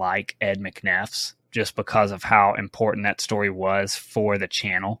not to like Ed McNeff's just because of how important that story was for the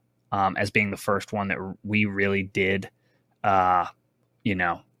channel, as being the first one that we really did, you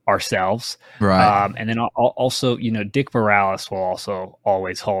know, ourselves. Right. And then also, you know, Dick Morales will also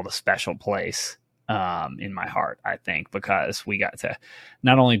always hold a special place in my heart, I think, because we got to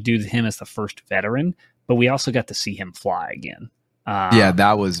not only do him as the first veteran, but we also got to see him fly again. Yeah,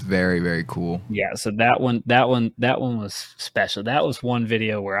 that was very, very cool. Yeah, so that one was special. That was one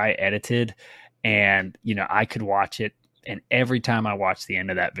video where I edited, and you know, I could watch it, and every time I watch the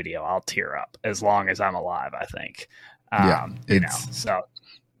end of that video, I'll tear up as long as I'm alive, I think. You know, so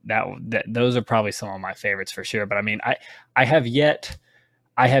those are probably some of my favorites for sure. But I mean, I have yet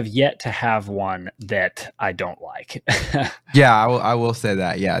to have one that I don't like. Yeah, I will say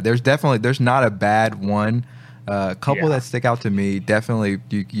that. Yeah, there's not a bad one. A couple that stick out to me, definitely.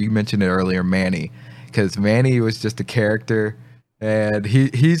 You mentioned it earlier, Manny, because Manny was just a character, and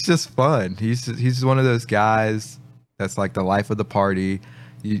he's just fun. He's one of those guys that's like the life of the party.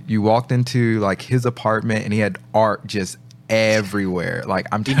 You walked into like his apartment, and he had art just everywhere. Like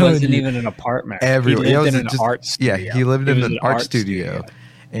I'm telling you, he wasn't even an apartment. Everywhere. He lived in an art studio. Yeah, he lived in an art studio.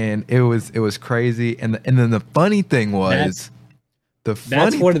 and it was crazy. And then the funny thing was,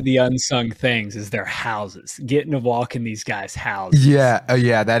 that's one of the unsung things is their houses. Getting to walk in these guys' houses. Yeah,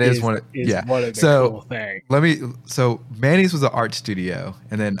 that is one of one of the cool things. So Manny's was an art studio,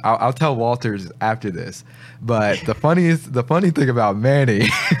 and then I'll tell Walter's after this. But the funny thing about Manny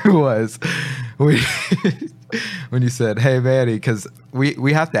was when you said, "Hey Manny," because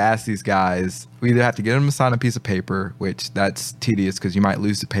we have to ask these guys. We either have to get them to sign a piece of paper, which that's tedious because you might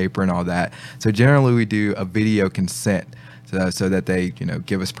lose the paper and all that. So generally we do a video consent. So that they,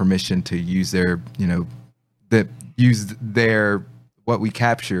 give us permission to use their, what we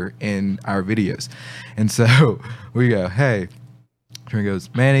capture in our videos. And so we go, hey, he goes,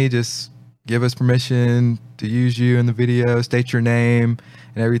 Manny, just give us permission to use you in the video, state your name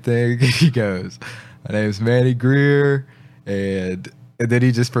and everything. He goes, my name is Manny Greer. And then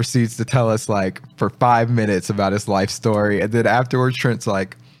he just proceeds to tell us for 5 minutes about his life story. And then afterwards, Trent's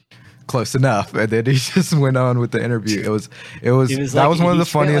like, close enough, and then he just went on with the interview. It was that was one of the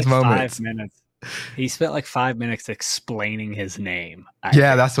funniest moments. 5 minutes. He spent 5 minutes explaining his name.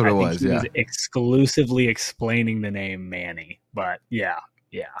 That's what it was. He was exclusively explaining the name Manny. But yeah,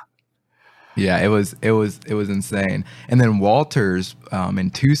 it was insane. And then Walter's in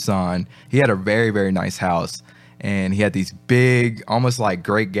Tucson, he had a very, very nice house, and he had these big, almost like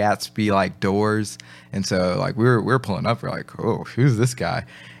Great Gatsby doors. And so we were pulling up, we're like, oh, who's this guy?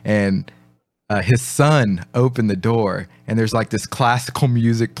 And his son opened the door, and there's this classical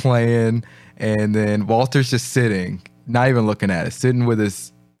music playing, and then Walter's just sitting, not even looking at us, sitting with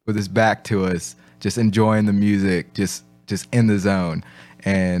his back to us, just enjoying the music, just in the zone.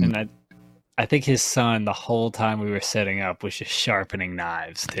 And I think his son, the whole time we were setting up, was just sharpening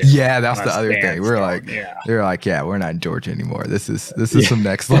knives too. Yeah, that's the other thing. We're we're not in Georgia anymore. This is some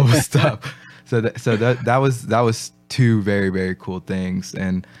next level stuff. So that was two very, very cool things.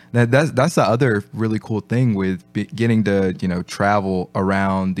 And that's the other really cool thing with getting to travel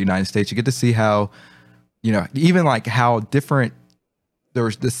around the United States. You get to see how even how different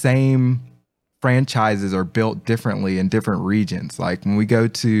there's the same franchises are built differently in different regions. When we go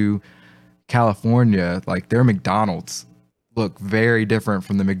to California, their McDonald's look very different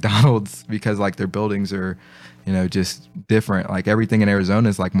from the McDonald's because their buildings are just different. Everything in Arizona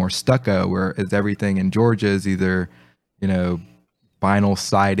is more stucco, whereas everything in Georgia is either vinyl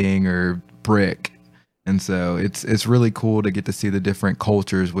siding or brick. And so it's really cool to get to see the different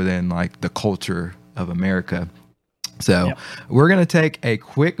cultures within the culture of America. So we're gonna take a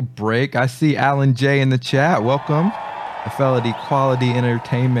quick break. I see Alan J in the chat. Welcome, a fellow Quality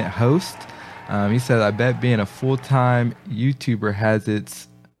Entertainment host. He said, I bet being a full-time YouTuber has its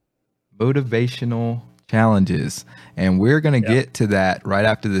motivational challenges. And we're going to get to that right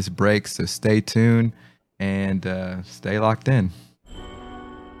after this break. So stay tuned and stay locked in.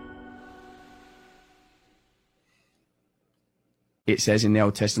 It says in the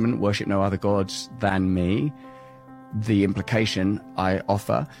Old Testament, worship no other gods than me. The implication I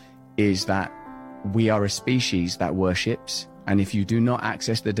offer is that we are a species that worships. And if you do not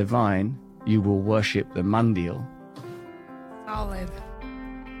access the divine, you will worship the mundial. Solid.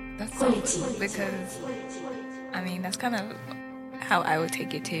 That's solid because, that's kind of how I would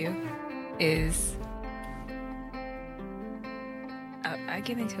take it too, is, I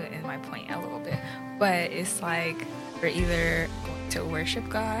get into it in my point a little bit, but it's we're either going to worship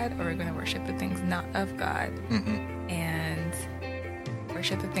God or we're going to worship the things not of God. Mm-hmm. And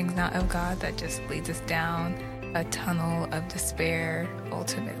worship the things not of God, that just leads us down a tunnel of despair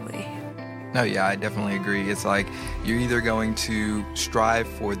ultimately. No, yeah, I definitely agree. It's you're either going to strive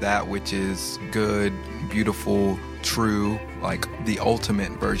for that which is good, beautiful, true, the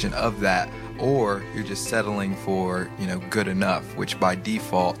ultimate version of that, or you're just settling for, good enough, which by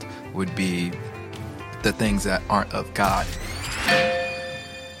default would be the things that aren't of God.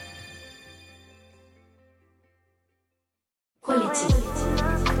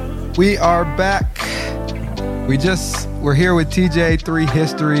 We are back. We're here with TJ3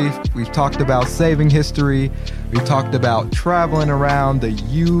 history. We've talked about saving history. We've talked about traveling around the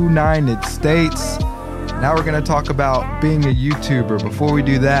United States. Now we're going to talk about being a YouTuber. Before we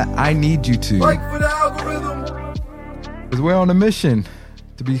do that, I need you to. For the algorithm. Because we're on a mission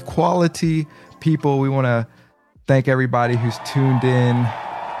to be quality people. We want to thank everybody who's tuned in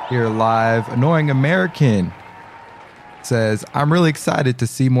here live. Annoying American says, I'm really excited to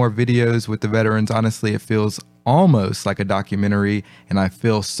see more videos with the veterans. Honestly, it feels almost like a documentary, and I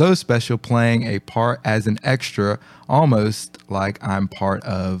feel so special playing a part as an extra, almost like I'm part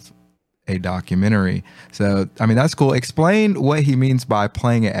of a documentary. So, that's cool. Explain what he means by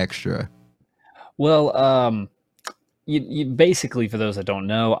playing an extra. Well, you basically, for those that don't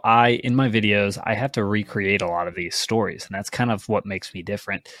know, in my videos, I have to recreate a lot of these stories, and that's kind of what makes me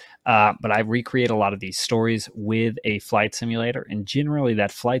different. But I recreate a lot of these stories with a flight simulator, and generally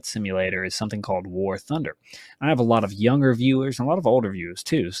that flight simulator is something called War Thunder. I have a lot of younger viewers and a lot of older viewers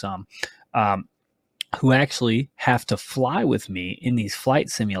too, some who actually have to fly with me in these flight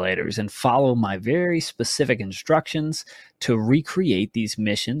simulators and follow my very specific instructions to recreate these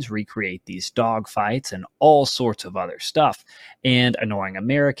missions, recreate these dogfights, and all sorts of other stuff. And Annoying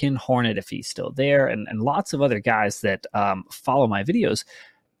American, Hornet, if he's still there, and lots of other guys that follow my videos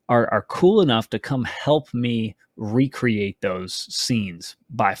are cool enough to come help me recreate those scenes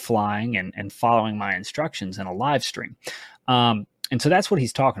by flying and following my instructions in a live stream. And so that's what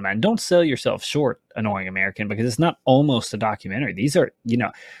he's talking about. And don't sell yourself short, Annoying American, because it's not almost a documentary. These are,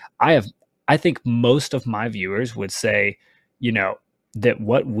 I think most of my viewers would say, that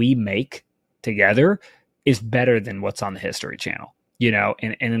what we make together is better than what's on the History Channel,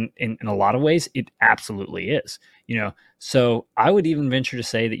 and in a lot of ways, it absolutely is, So I would even venture to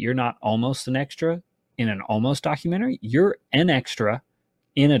say that you're not almost an extra in an almost documentary. You're an extra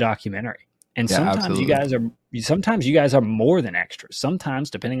in a documentary. And yeah, sometimes absolutely. you guys are more than extras. Sometimes,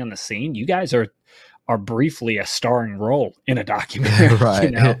 depending on the scene, you guys are briefly a starring role in a documentary.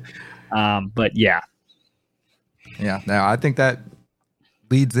 Right. But yeah. Yeah. Now I think that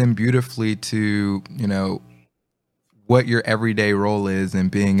leads in beautifully to, what your everyday role is in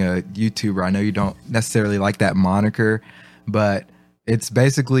being a YouTuber. I know you don't necessarily like that moniker, but it's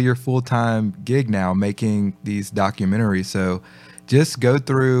basically your full-time gig now, making these documentaries. So just go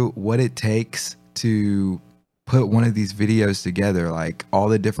through what it takes to put one of these videos together, like all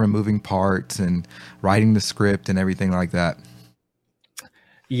the different moving parts and writing the script and everything like that.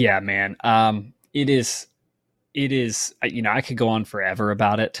 Yeah, man. It is, I could go on forever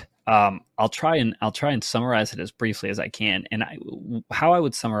about it. I'll try and summarize it as briefly as I can. And how I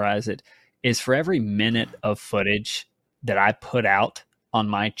would summarize it is, for every minute of footage that I put out on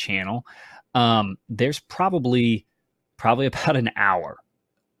my channel, there's probably about an hour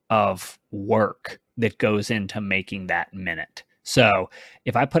of work that goes into making that minute. So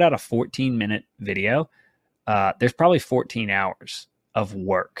if I put out a 14-minute video, there's probably 14 hours of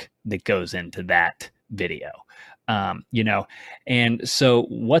work that goes into that video. And so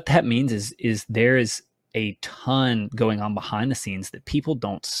what that means is there is a ton going on behind the scenes that people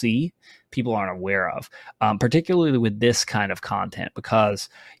don't see, people aren't aware of, particularly with this kind of content, because,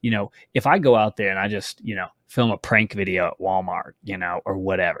 if I go out there and I just, film a prank video at Walmart, or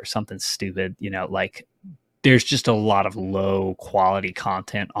whatever, something stupid, like there's just a lot of low quality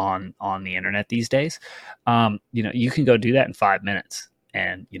content on the internet these days. You can go do that in 5 minutes.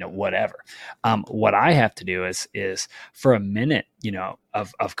 And, whatever. What I have to do is for a minute,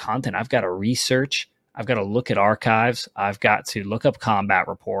 of content, I've got to research. I've got to look at archives. I've got to look up combat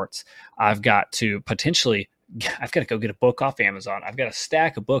reports. I've got to go get a book off Amazon. I've got a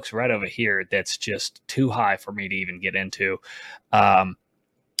stack of books right over here that's just too high for me to even get into. And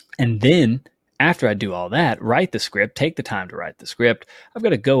then after I do all that, write the script, take the time to write the script, I've got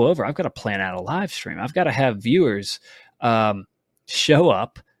to plan out a live stream. I've got to have viewers, show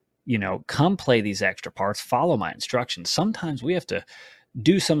up, come play these extra parts, follow my instructions. Sometimes we have to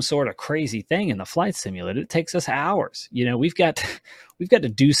do some sort of crazy thing in the flight simulator. It takes us hours. We've got to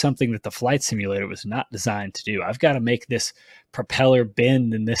do something that the flight simulator was not designed to do. I've got to make this propeller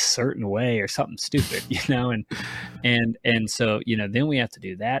bend in this certain way or something stupid, and so, then we have to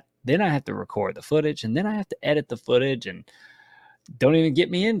do that. Then I have to record the footage, and then I have to edit the footage, and don't even get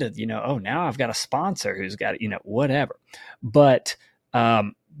me into, now I've got a sponsor who's got, whatever. But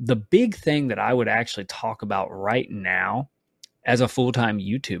the big thing that I would actually talk about right now as a full-time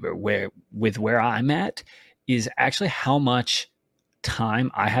YouTuber, where I'm at, is actually how much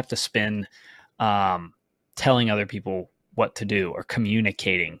time I have to spend telling other people what to do, or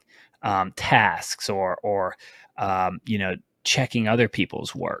communicating tasks, or checking other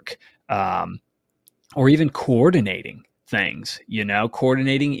people's work, or even coordinating things,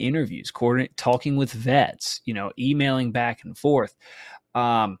 coordinating interviews, talking with vets, emailing back and forth.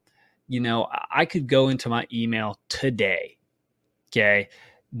 I could go into my email today. Okay.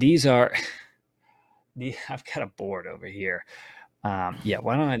 I've got a board over here. Why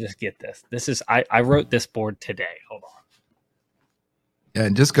don't I just get this? I wrote this board today. Hold on. Yeah.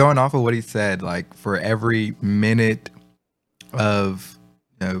 And just going off of what he said, like for every minute of,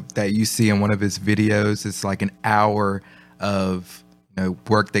 that you see in one of his videos, it's like an hour of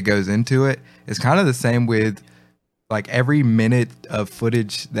work that goes into it. It's kind of the same with like every minute of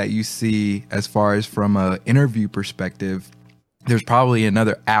footage that you see, as far as from a interview perspective, there's probably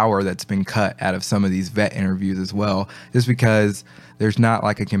another hour that's been cut out of some of these vet interviews as well, just because there's not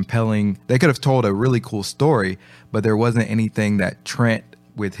like a compelling, they could have told a really cool story, but there wasn't anything that Trent,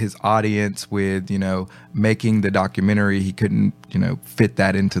 with his audience, with, you know, making the documentary, he couldn't, you know, fit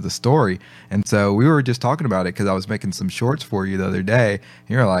that into the story. And so we were just talking about it because I was making some shorts for you the other day, and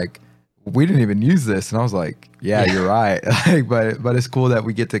you're like, we didn't even use this. And I was like, yeah. You're right. Like, but it's cool that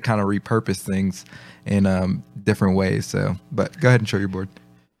we get to kind of repurpose things in different ways. So, but go ahead and show your board.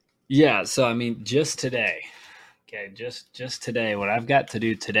 Yeah. So, I mean, just today, just today, what I've got to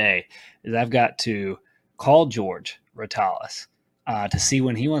do today is I've got to call George Ratalis to see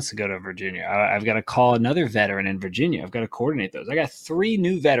when he wants to go to Virginia. I've got to call another veteran in Virginia. I've got to coordinate those. I got 3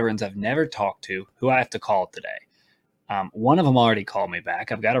 new veterans I've never talked to who I have to call today. One of them already called me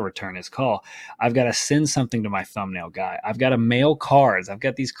back. I've got to return his call. I've got to send something to my thumbnail guy. I've got to mail cards. I've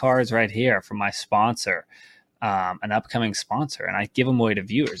got these cards right here from my sponsor, an upcoming sponsor, and I give them away to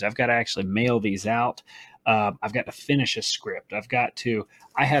viewers. I've got to actually mail these out. I've got to finish a script.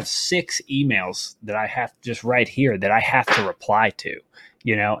 I have 6 emails that I have just right here that I have to reply to,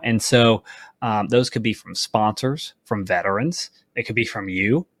 you know? And so those could be from sponsors, from veterans. They could be from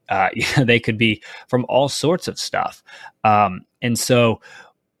you. They could be from all sorts of stuff. And so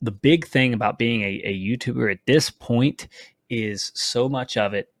the big thing about being a YouTuber at this point is so much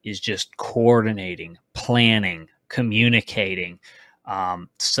of it is just coordinating, planning, communicating,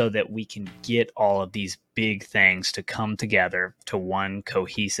 so that we can get all of these big things to come together to one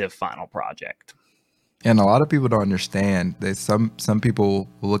cohesive final project. And a lot of people don't understand that some people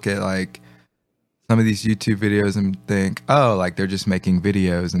look at like some of these YouTube videos and think, oh, like they're just making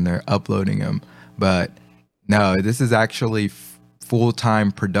videos and they're uploading them. But no, this is actually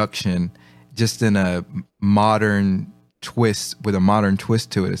full-time production, just in a modern twist, with a modern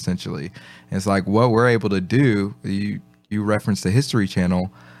twist to it, essentially. And it's like what we're able to do. You referenced the History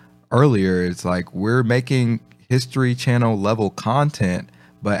Channel earlier. It's like we're making History Channel level content,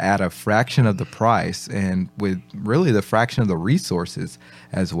 but at a fraction of the price and with really the fraction of the resources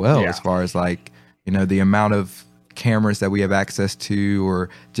as well, as far as like, you know, the amount of cameras that we have access to, or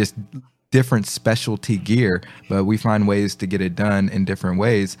just different specialty gear, but we find ways to get it done in different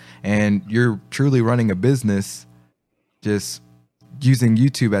ways. And you're truly running a business just using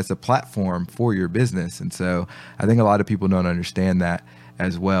YouTube as a platform for your business. And so I think a lot of people don't understand that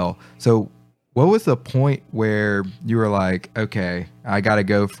as well. So what was the point where you were like, okay, I got to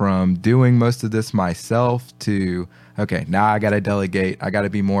go from doing most of this myself to, okay, now I got to delegate. I got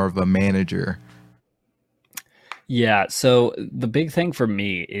to be more of a manager. Yeah. So the big thing for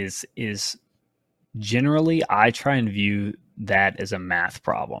me is generally I try and view that as a math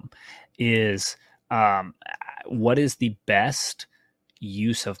problem. Is what is the best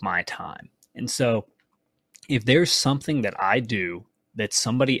use of my time? And so if there's something that I do that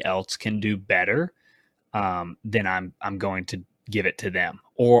somebody else can do better, then I'm going to give it to them,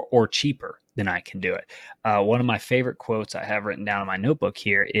 or cheaper than I can do it. One of my favorite quotes I have written down in my notebook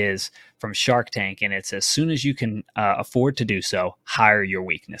here is from Shark Tank, and it's, as soon as you can afford to do so, hire your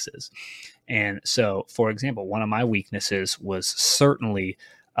weaknesses. And so, for example, one of my weaknesses was certainly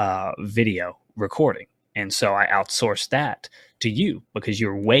video recording. And so I outsourced that to you because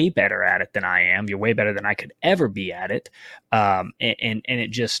you're way better at it than I am. You're way better than I could ever be at it. And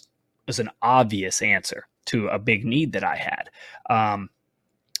it just was an obvious answer to a big need that I had.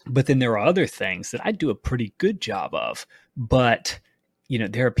 But then there are other things that I do a pretty good job of, but, you know,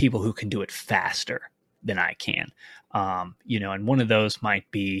 there are people who can do it faster than I can. You know, and one of those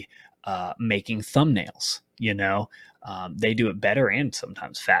might be making thumbnails. You know, they do it better and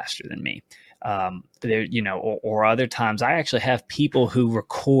sometimes faster than me. There, you know, or other times I actually have people who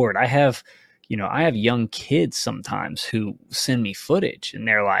record. I have young kids sometimes who send me footage, and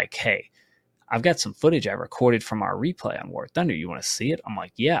they're like, "Hey, I've got some footage I recorded from our replay on War Thunder. You want to see it?" I'm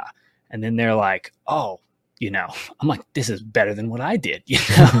like, "Yeah." And then they're like, "Oh, you know," I'm like, "This is better than what I did." You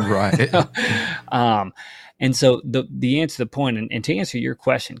know? Right. And so the answer to the point, and to answer your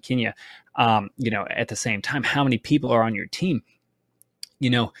question, Kenya, you know, at the same time, how many people are on your team?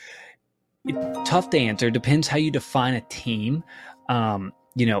 You know, tough to answer. Depends how you define a team.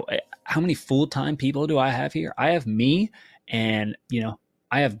 You know, how many full-time people do I have here? I have me, and, you know,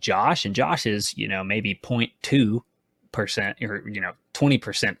 I have Josh, and Josh is, you know, maybe 0.2% or, you know,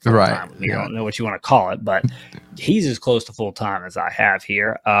 20% full-time. Right. You don't know what you want to call it, but he's as close to full-time as I have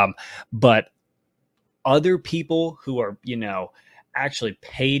here. But other people who are, you know, actually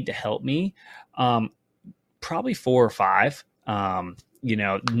paid to help me, probably 4 or 5. You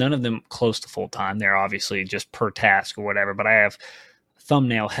know, none of them close to full-time. They're obviously just per task or whatever, but I have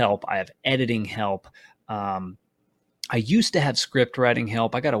thumbnail help. I have editing help. I I used to have script writing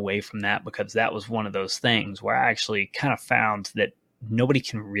help. I got away from that because that was one of those things where I actually kind of found that nobody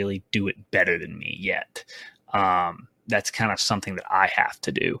can really do it better than me yet. That's kind of something that I have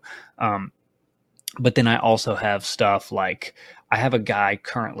to do. But then I also have stuff like I have a guy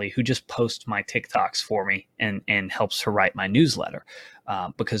currently who just posts my TikToks for me and helps to write my newsletter,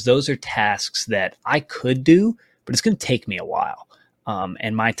 because those are tasks that I could do, but it's going to take me a while.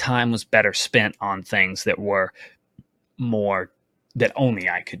 And my time was better spent on things that were more that only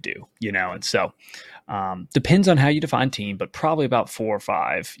I could do, and so depends on how you define team, but probably about 4 or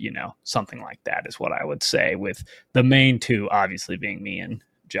 5, something like that is what I would say, with the main 2 obviously being me and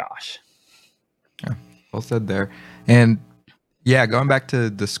Josh. Yeah, well said there. And yeah, going back to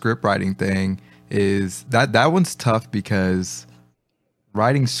the script writing thing, is that one's tough because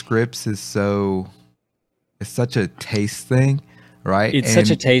writing scripts it's such a taste thing, right? It's such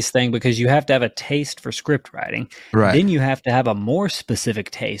a taste thing because you have to have a taste for script writing. Right. Then you have to have a more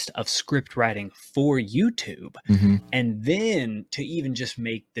specific taste of script writing for YouTube. Mm-hmm. And then to even just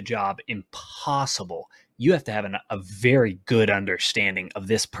make the job impossible, you have to have a very good understanding of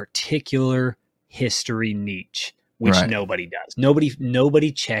this particular history niche, which Right. nobody does.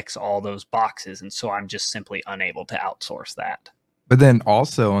 Nobody checks all those boxes. And so I'm just simply unable to outsource that. But then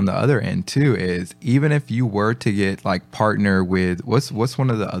also on the other end too is even if you were to get like partner with what's one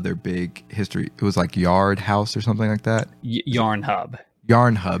of the other big history, it was like Yard House or something like that. Yarn Hub.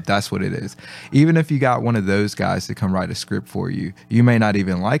 Yarn Hub, that's what it is. Even if you got one of those guys to come write a script for you, you may not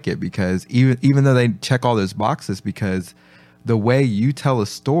even like it because even though they check all those boxes, because the way you tell a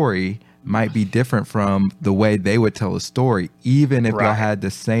story might be different from the way they would tell a story, even if y'all had the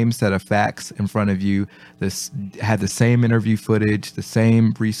same set of facts in front of you, had the same interview footage, the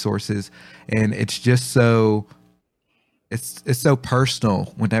same resources, and it's just so it's so personal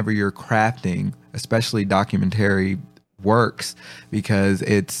whenever you're crafting, especially documentary works, because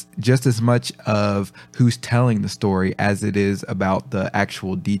it's just as much of who's telling the story as it is about the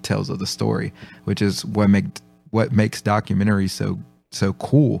actual details of the story, which is what makes documentaries so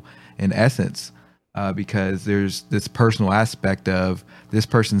cool in essence, because there's this personal aspect of this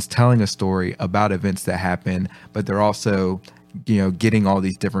person's telling a story about events that happen, but they're also, getting all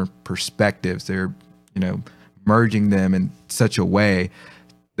these different perspectives. They're, merging them in such a way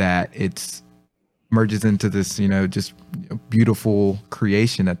that it's merges into this, just beautiful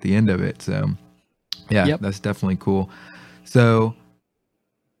creation at the end of it. So yeah, That's definitely cool. So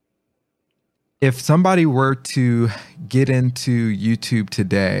if somebody were to get into YouTube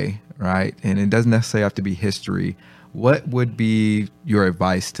today, right, and it doesn't necessarily have to be history, what would be your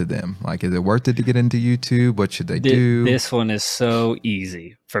advice to them? Like, is it worth it to get into YouTube? What should they do? This one is so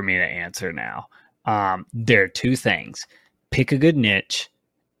easy for me to answer now. There are 2 things. Pick a good niche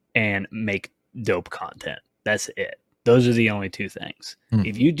and make dope content. That's it. Those are the only 2 things.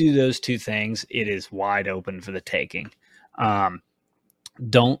 If you do those 2 things, it is wide open for the taking.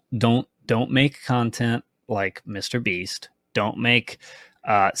 Don't make content like Mr. Beast. Don't make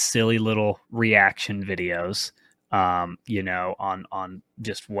silly little reaction videos, on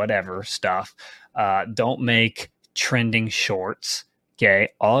just whatever stuff. Don't make trending shorts. Okay.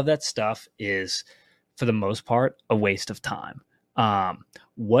 All of that stuff is, for the most part, a waste of time.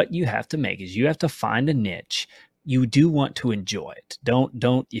 What you have to make is you have to find a niche. You do want to enjoy it.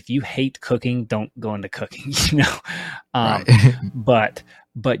 Don't, if you hate cooking, don't go into cooking, Right.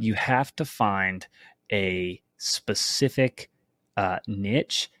 but you have to find a specific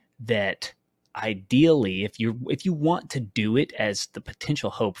niche that ideally, if you want to do it as the potential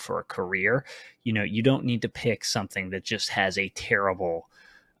hope for a career, you don't need to pick something that just has a terrible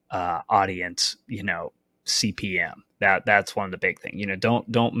audience, CPM. That's one of the big things.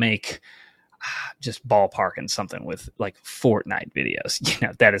 Don't make just ballparking something with like Fortnite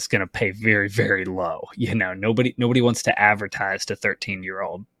videos, that is going to pay very, very low. Nobody wants to advertise to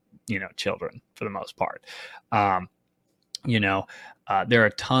 13-year-old, children for the most part. There are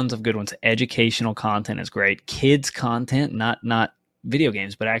tons of good ones. Educational content is great. Kids content, not video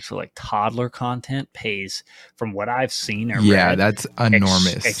games, but actually like toddler content pays, from what I've seen or read, that's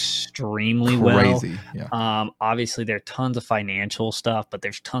enormous. Extremely crazy. Well. Yeah. Obviously there are tons of financial stuff, but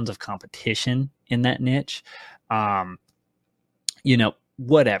there's tons of competition in that niche.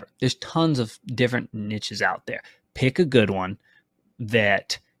 Whatever. There's tons of different niches out there. Pick a good one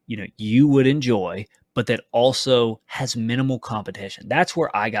that, you would enjoy, but that also has minimal competition. That's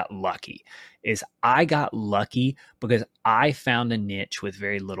where I got lucky. I got lucky because I found a niche with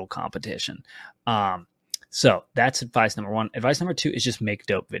very little competition. So that's advice number 1. Advice number 2 is just make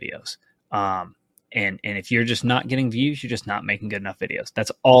dope videos. And if you're just not getting views, you're just not making good enough videos.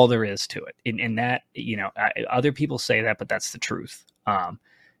 That's all there is to it. And that, other people say that, but that's the truth.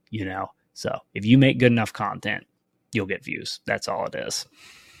 So if you make good enough content, you'll get views. That's all it is.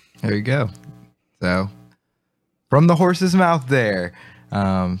 There you go. So from the horse's mouth there,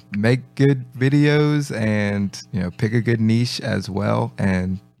 make good videos and, pick a good niche as well,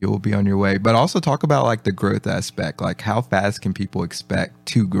 and you'll be on your way. But also talk about like the growth aspect, like how fast can people expect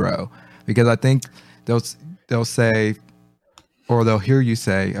to grow? Because I think they'll say, or they'll hear you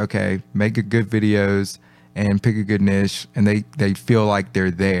say, okay, make a good videos and pick a good niche, and they feel like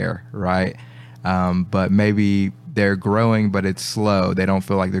they're there, right? But maybe they're growing, but it's slow. They don't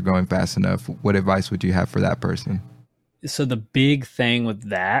feel like they're going fast enough. What advice would you have for that person? So the big thing with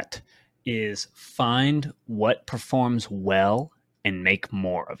that is find what performs well and make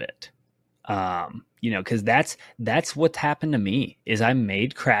more of it. Because that's what's happened to me is I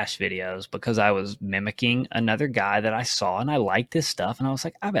made crash videos because I was mimicking another guy that I saw and I liked his stuff. And I was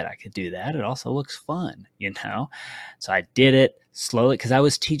like, I bet I could do that. It also looks fun, So I did it slowly because I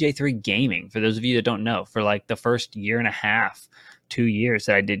was TJ3 gaming. For those of you that don't know, for like the first year and a half, 2 years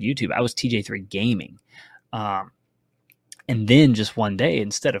that I did YouTube, I was TJ3 gaming. And then just one day,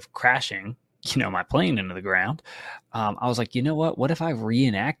 instead of crashing, my plane into the ground, I was like, what if I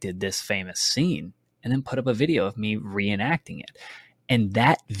reenacted this famous scene and then put up a video of me reenacting it? And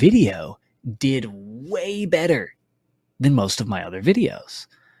that video did way better than most of my other videos.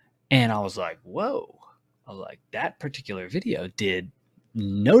 And I was like, whoa. I was like, that particular video did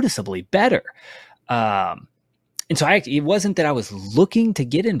noticeably better. And so it wasn't that I was looking to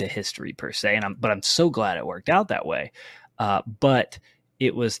get into history per se, but I'm so glad it worked out that way. But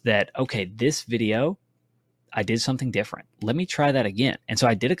it was that, okay, this video, I did something different. Let me try that again. And so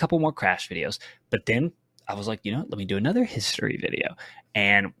I did a couple more crash videos, but then I was like, let me do another history video.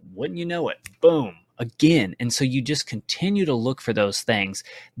 And wouldn't you know it, boom, again. And so you just continue to look for those things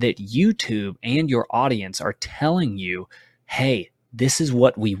that YouTube and your audience are telling you, hey, this is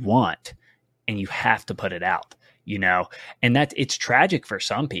what we want. And you have to put it out, and it's tragic for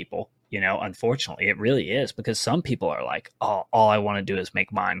some people. Unfortunately, it really is, because some people are like, oh, all I want to do is make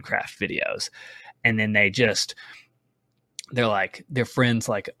Minecraft videos. And then they're like, their friends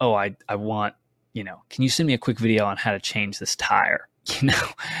like, oh, I want, can you send me a quick video on how to change this tire?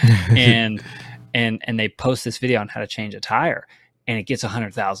 And they post this video on how to change a tire and it gets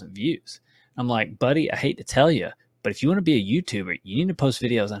 100,000 views. I'm like, buddy, I hate to tell you, but if you want to be a YouTuber, you need to post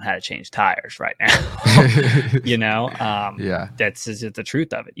videos on how to change tires right now. Yeah, that's just the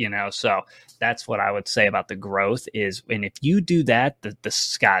truth of it, So that's what I would say about the growth is, and if you do that, the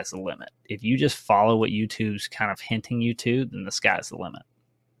sky's the limit. If you just follow what YouTube's kind of hinting you to, then the sky's the limit.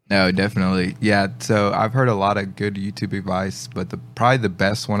 No, definitely. Yeah. So I've heard a lot of good YouTube advice, but probably the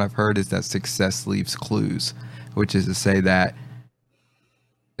best one I've heard is that success leaves clues, which is to say that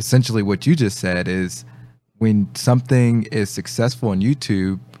essentially what you just said is, when something is successful on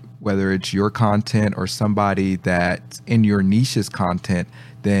YouTube, whether it's your content or somebody that's in your niche's content,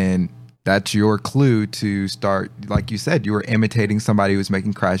 then that's your clue to start. Like you said, you were imitating somebody who was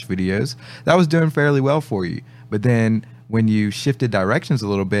making crash videos. That was doing fairly well for you. But then when you shifted directions a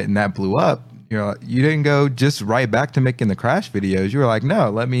little bit and that blew up, you didn't go just right back to making the crash videos. You were like, no,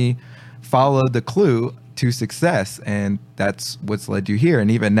 let me follow the clue to success. And that's what's led you here.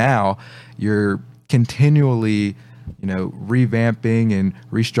 And even now, you're continually, revamping and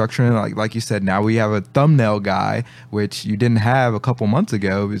restructuring. Like you said, now we have a thumbnail guy, which you didn't have a couple months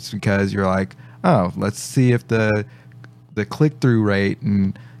ago. It's because you're like, oh, let's see if the click-through rate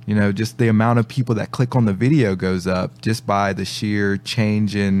and, just the amount of people that click on the video goes up just by the sheer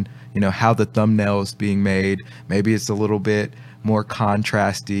change in, how the thumbnail is being made. Maybe it's a little bit more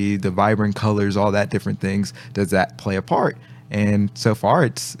contrasty, the vibrant colors, all that different things. Does that play a part? And so far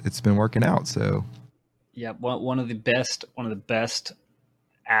it's been working out. So yeah, one of the best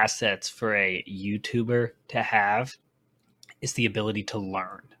assets for a YouTuber to have is the ability to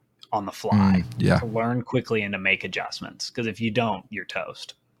learn on the fly, to learn quickly and to make adjustments. Because if you don't, you're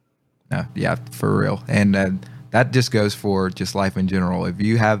toast. Yeah, for real. And that just goes for just life in general. If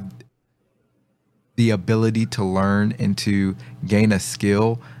you have the ability to learn and to gain a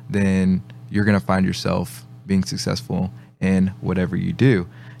skill, then you're going to find yourself being successful in whatever you do.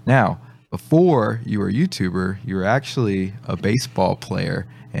 Now, before you were a YouTuber, you were actually a baseball player,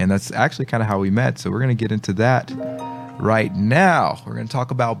 and that's actually kind of how we met. So we're going to get into that right now. We're going to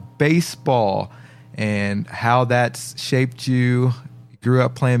talk about baseball and how that's shaped you. You grew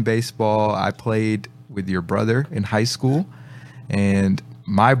up playing baseball. I played with your brother in high school, and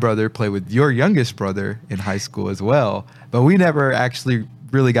my brother played with your youngest brother in high school as well. But we never actually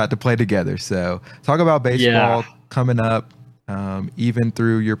really got to play together. So talk about baseball coming up, even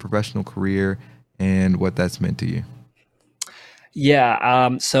through your professional career and what that's meant to you.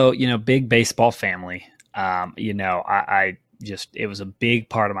 Yeah. So, big baseball family. I just, it was a big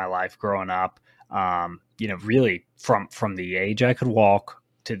part of my life growing up. Really from the age I could walk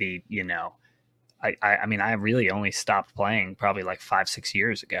to the, I mean, I really only stopped playing probably like 5-6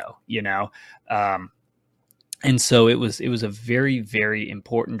 years ago, and so it was a very, very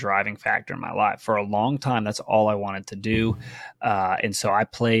important driving factor in my life. For a long time, that's all I wanted to do. And so I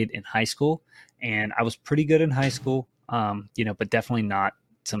played in high school, and I was pretty good in high school, but definitely not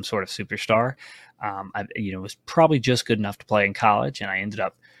some sort of superstar. I was probably just good enough to play in college, and I ended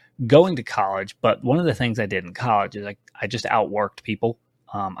up going to college. But one of the things I did in college is I just outworked people.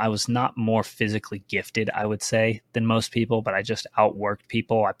 I was not more physically gifted, I would say, than most people, but I just outworked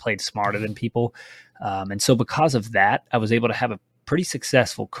people. I played smarter than people. And so because of that, I was able to have a pretty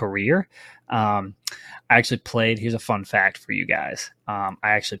successful career. I actually played, here's a fun fact for you guys. I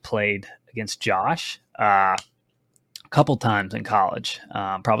actually played against Josh a couple times in college,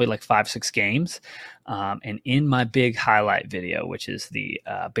 probably like 5-6 games. And in my big highlight video, which is the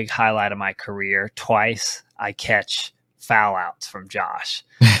big highlight of my career, twice I catch foul outs from Josh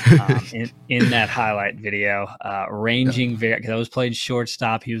in that highlight video, ranging because I was playing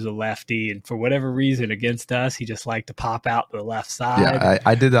shortstop. He was a lefty, and for whatever reason against us, he just liked to pop out to the left side. Yeah,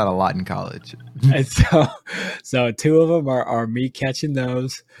 I did that a lot in college. And so two of them are me catching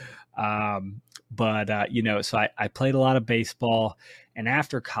those. So I played a lot of baseball, and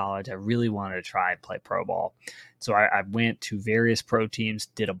after college, I really wanted to try and play pro ball. So I went to various pro teams,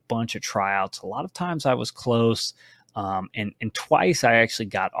 did a bunch of tryouts. A lot of times I was close. And twice I actually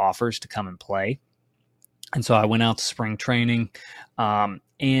got offers to come and play. And so I went out to spring training.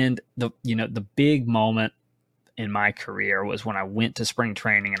 And the big moment in my career was when I went to spring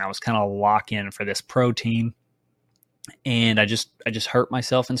training and I was kind of locked in for this pro team. And I just hurt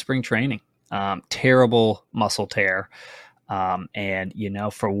myself in spring training. Terrible muscle tear. And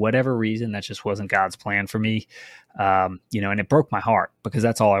for whatever reason, that just wasn't God's plan for me. And it broke my heart because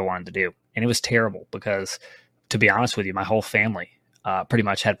that's all I wanted to do. And it was terrible because, to be honest with you, my whole family pretty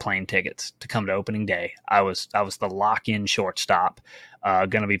much had plane tickets to come to opening day. I was the lock-in shortstop, going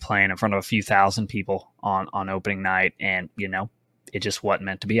to be playing in front of a few thousand people on opening night, and it just wasn't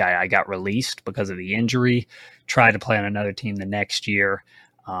meant to be. I got released because of the injury. Tried to play on another team the next year,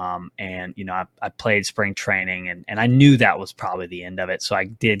 and I played spring training, and I knew that was probably the end of it. So I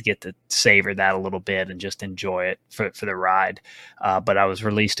did get to savor that a little bit and just enjoy it for the ride. But I was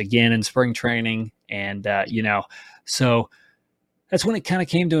released again in spring training. And, so that's when it kind of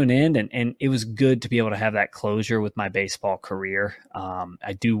came to an end, and it was good to be able to have that closure with my baseball career.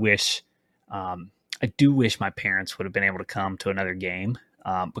 I do wish my parents would have been able to come to another game,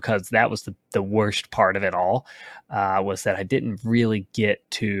 because that was the worst part of it all, was that I didn't really get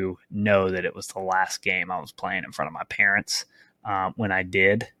to know that it was the last game I was playing in front of my parents, when I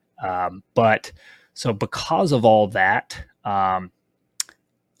did. But so because of all that,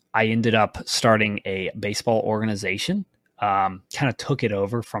 I ended up starting a baseball organization, kind of took it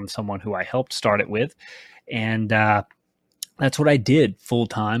over from someone who I helped start it with. And that's what I did full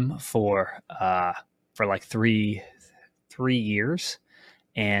time for like three years.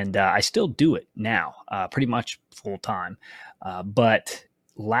 And I still do it now, pretty much full time. But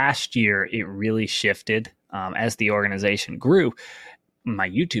last year, it really shifted as the organization grew. My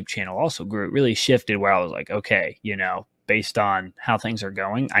YouTube channel also grew. It really shifted where I was like, okay, based on how things are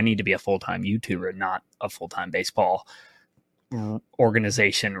going, I need to be a full-time YouTuber, not a full-time baseball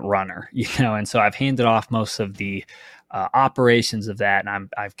organization runner, and so I've handed off most of the operations of that, and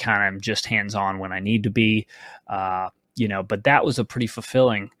I've kind of just hands-on when I need to be, but that was a pretty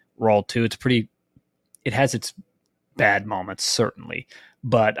fulfilling role too. It has its bad moments, certainly,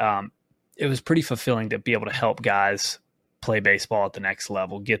 but it was pretty fulfilling to be able to help guys play baseball at the next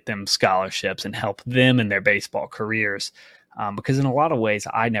level, get them scholarships, and help them in their baseball careers. Because in a lot of ways,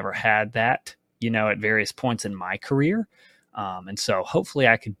 I never had that, at various points in my career. And so hopefully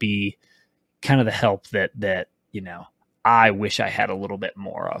I could be kind of the help that I wish I had a little bit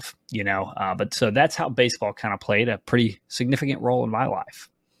more of, but so that's how baseball kind of played a pretty significant role in my life.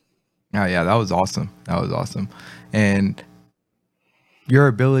 Oh yeah, that was awesome. And your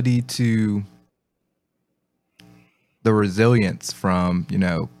ability to, the resilience from,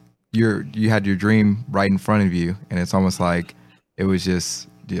 you had your dream right in front of you, and it's almost like it was just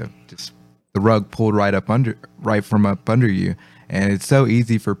the rug pulled right from up under you. And it's so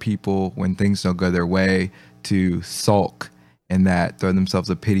easy for people when things don't go their way to sulk and that throw themselves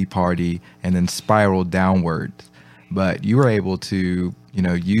a pity party and then spiral downwards. But you were able to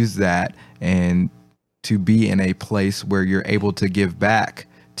use that and to be in a place where you're able to give back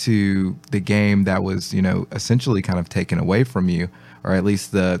to the game that was, essentially kind of taken away from you, or at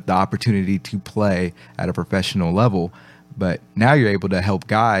least the opportunity to play at a professional level. But now you're able to help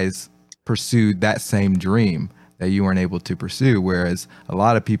guys pursue that same dream that you weren't able to pursue. Whereas a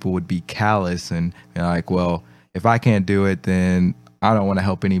lot of people would be callous and like, well, if I can't do it, then I don't want to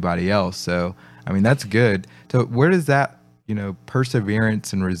help anybody else. So, I mean, that's good. So where does that,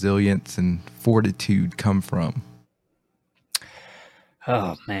 perseverance and resilience and fortitude come from?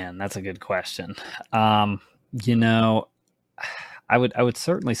 Oh man, that's a good question. I would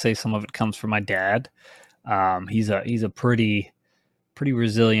certainly say some of it comes from my dad. He's a pretty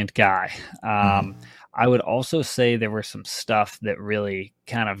resilient guy. I would also say there were some stuff that really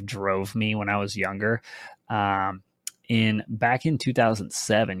kind of drove me when I was younger. Back in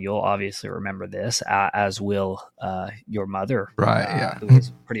 2007, you'll obviously remember this, as will your mother, right? Who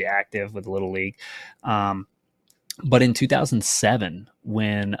was pretty active with Little League. But in 2007,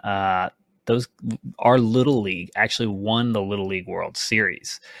 when our Little League actually won the Little League World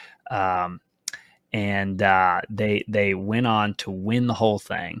Series, and they went on to win the whole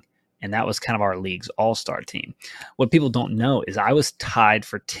thing. And that was kind of our league's all-star team. What people don't know is I was tied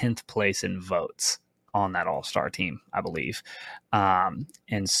for 10th place in votes on that all-star team, I believe.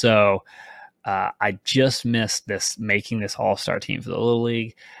 And so I just missed making this all-star team for the Little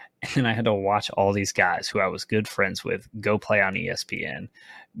League. And then I had to watch all these guys who I was good friends with go play on ESPN,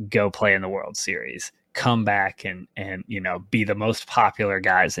 go play in the World Series, come back and be the most popular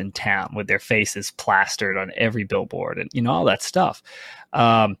guys in town with their faces plastered on every billboard and, all that stuff.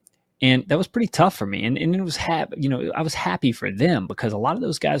 And that was pretty tough for me. And it was I was happy for them because a lot of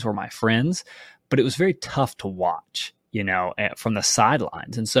those guys were my friends, but it was very tough to watch, from the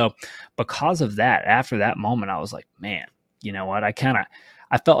sidelines. And so because of that, after that moment, I was like, man, you know what? I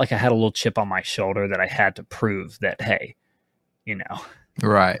felt like I had a little chip on my shoulder that I had to prove that, hey,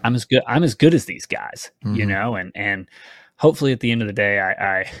 right, I'm as good as these guys, and hopefully at the end of the day,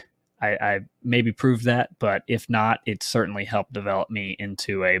 I maybe proved that, but if not, it certainly helped develop me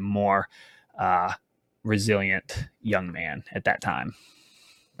into a more resilient young man at that time.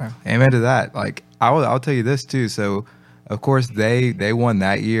 Amen to that. Like I'll tell you this too. So of course they won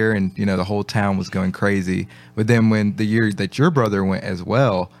that year, and the whole town was going crazy. But then when the year that your brother went as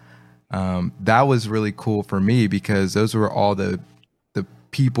well, that was really cool for me because those were all the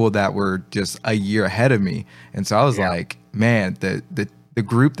people that were just a year ahead of me, and so I was like, man, the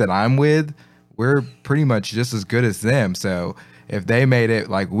group that I'm with, we're pretty much just as good as them. So if they made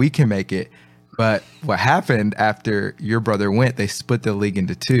it, like we can make it. But what happened after your brother went, they split the league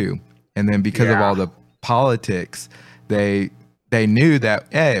into two. And then because of all the politics, they knew that,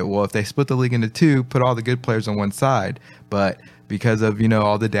 hey, well, if they split the league into two, put all the good players on one side. But because of,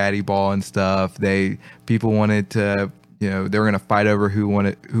 all the daddy ball and stuff, people wanted to, they were going to fight over who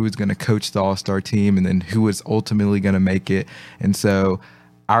was going to coach the all-star team and then who was ultimately going to make it. And so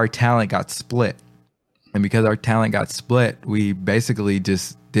our talent got split. And because our talent got split, we basically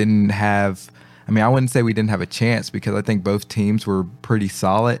just didn't have, I wouldn't say we didn't have a chance because I think both teams were pretty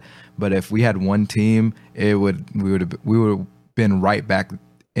solid. But if we had one team, we would have been right back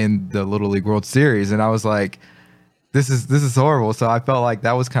in the Little League World Series. And I was like, this is horrible. So I felt like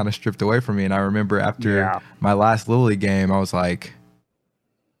that was kind of stripped away from me. And I remember after my last Little League game, I was like,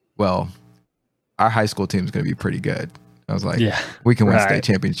 well, our high school team is going to be pretty good. I was like, we can win state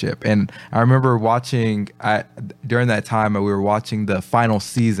championship. And I remember watching during that time, we were watching the final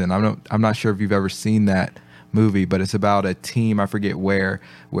season. I'm not sure if you've ever seen that movie, but it's about a team, I forget where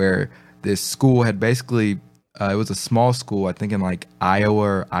this school had basically, it was a small school, I think in like Iowa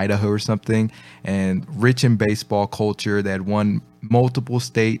or Idaho or something, and rich in baseball culture. They had won multiple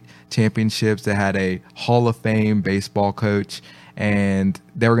state championships. They had a Hall of Fame baseball coach, and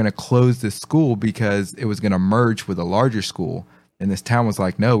they were going to close this school because it was going to merge with a larger school. And this town was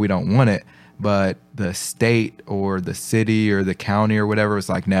like, no, we don't want it. But the state or the city or the county or whatever was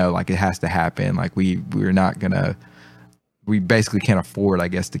like, no, like it has to happen. Like we're not going to, we basically can't afford, I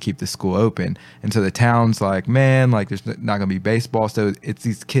guess, to keep the school open. And so the town's like, man, like there's not going to be baseball. So it's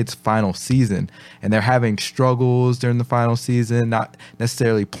these kids' final season, and they're having struggles during the final season, not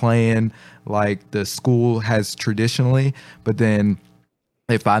necessarily playing like the school has traditionally, but then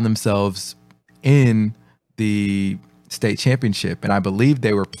they find themselves in the state championship. And I believe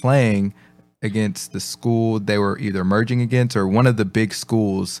they were playing against the school they were either merging against or one of the big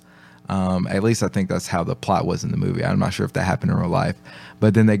schools. At least I think that's how the plot was in the movie. I'm not sure if that happened in real life,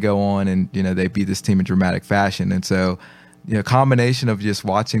 but then they go on and, they beat this team in dramatic fashion. And so, combination of just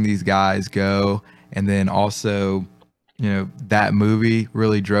watching these guys go and then also, that movie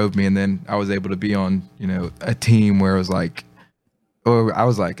really drove me. And then I was able to be on, a team where it was like, or I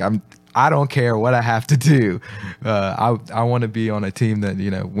was like, I don't care what I have to do. I want to be on a team that,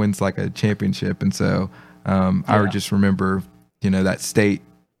 wins like a championship. And so I just remember, that state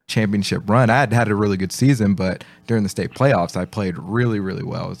championship run. I had a really good season, but during the state playoffs, I played really, really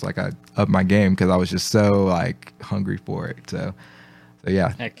well. It's like I upped my game because I was just so like hungry for it. So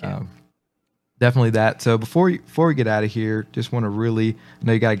yeah. Definitely that. So before we get out of here, just want to I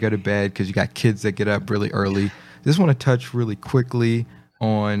know you got to go to bed because you got kids that get up really early. Just want to touch really quickly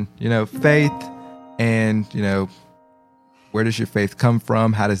on, faith and, where does your faith come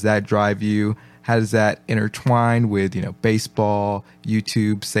from? How does that drive you? How does that intertwine with, baseball,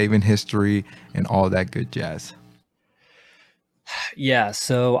 YouTube, saving history, and all that good jazz? Yeah,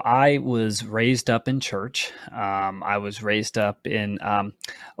 so I was raised up in church. I was raised up in a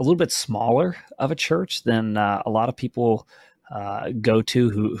little bit smaller of a church than a lot of people go to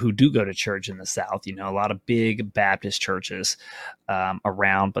who do go to church in the South. A lot of big Baptist churches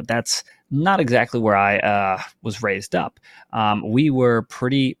around, but that's not exactly where I was raised up. We were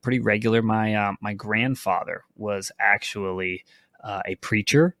pretty regular. My grandfather was actually a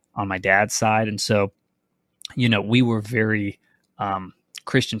preacher on my dad's side, and so we were very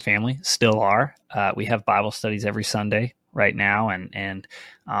Christian family, still are. We have Bible studies every Sunday right now, and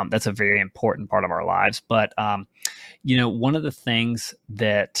that's a very important part of our lives. But one of the things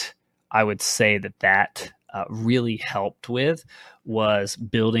that I would say that really helped with was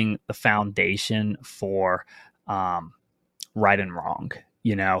building the foundation for right and wrong.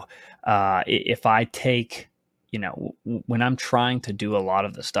 If I take, when I'm trying to do a lot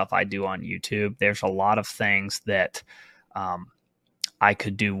of the stuff I do on YouTube, there's a lot of things that I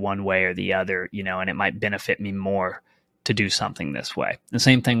could do one way or the other, and it might benefit me more to do something this way. The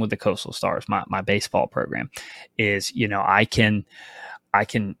same thing with the Coastal Stars, my baseball program is, I can,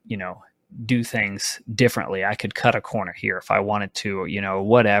 do things differently. I could cut a corner here if I wanted to, or,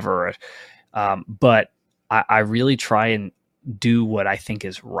 whatever. But I really try and do what I think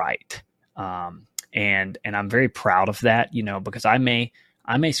is right. And I'm very proud of that, because I may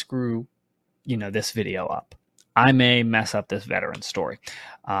screw, this video up. I may mess up this veteran story.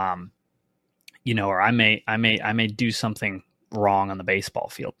 Or I may do something wrong on the baseball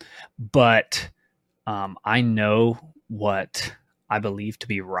field, but I know what I believe to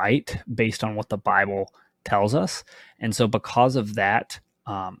be right based on what the Bible tells us. And so because of that,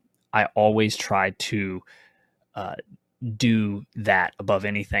 I always try to do that above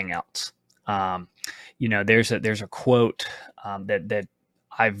anything else. There's a quote that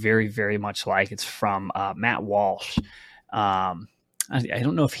I very, very much like. It's from Matt Walsh. I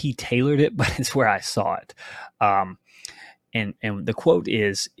don't know if he tailored it, but it's where I saw it. And the quote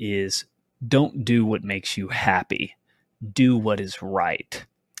is don't do what makes you happy. Do what is right,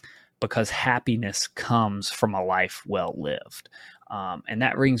 because happiness comes from a life well lived. And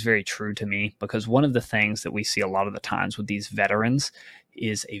that rings very true to me, because one of the things that we see a lot of the times with these veterans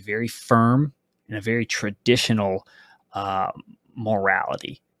is a very firm and a very traditional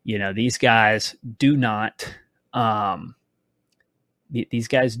morality. These guys do not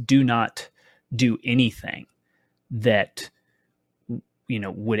do anything that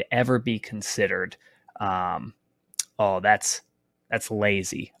would ever be considered oh, that's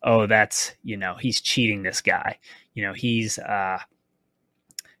lazy. Oh, that's he's cheating this guy. He's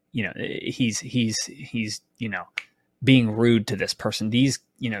being rude to this person. These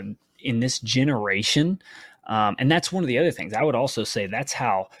in this generation. And that's one of the other things I would also say. That's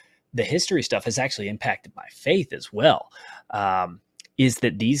how the history stuff has actually impacted my faith as well. Is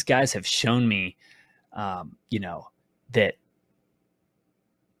that these guys have shown me, that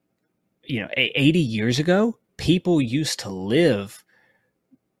 80 years ago, people used to live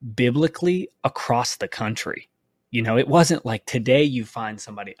biblically across the country. It wasn't like today you find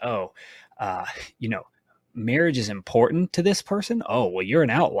somebody, marriage is important to this person. Oh, well, you're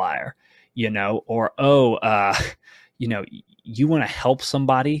an outlier. Or, you want to help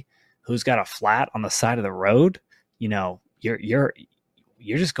somebody who's got a flat on the side of the road, you're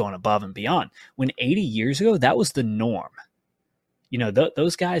just going above and beyond. When 80 years ago, that was the norm.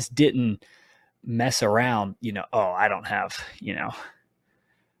 Those guys didn't mess around, I don't have, I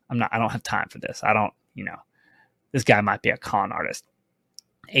don't have time for this. I don't, this guy might be a con artist.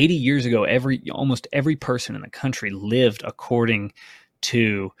 80 years ago, almost every person in the country lived according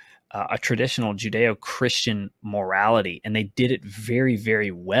to a traditional Judeo-Christian morality, and they did it very,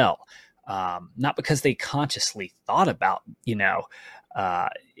 very well. Not because they consciously thought about,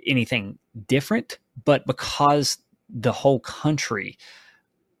 anything different, but because the whole country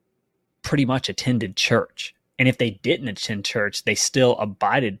pretty much attended church. And if they didn't attend church, they still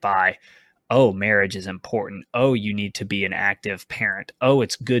abided by, oh, marriage is important. Oh, you need to be an active parent. Oh,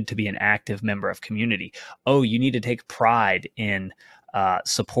 it's good to be an active member of community. Oh, you need to take pride in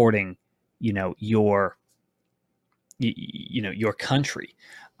supporting, your country.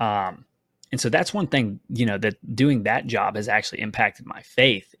 And so that's one thing, that doing that job has actually impacted my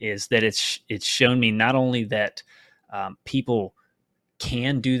faith, is that it's shown me not only that people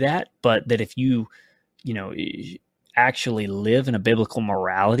can do that, but that if you actually live in a biblical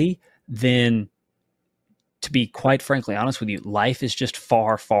morality, then, to be quite frankly honest with you, life is just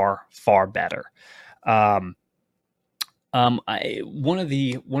far, far, far better. One of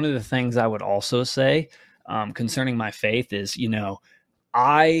the things I would also say concerning my faith is,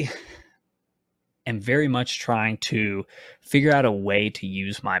 I am very much trying to figure out a way to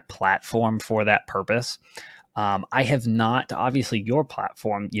use my platform for that purpose. I have not, obviously your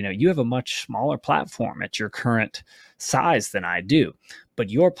platform, you have a much smaller platform at your current size than I do, but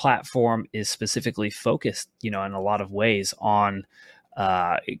your platform is specifically focused, in a lot of ways on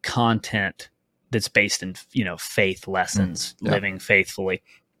content that's based in, faith lessons, living faithfully.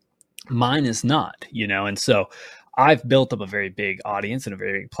 Mine is not, and so I've built up a very big audience and a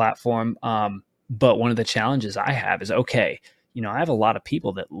very big platform. But one of the challenges I have is, okay, I have a lot of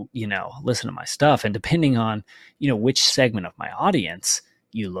people that, listen to my stuff, and depending on, which segment of my audience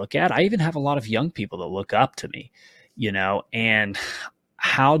you look at, I even have a lot of young people that look up to me, and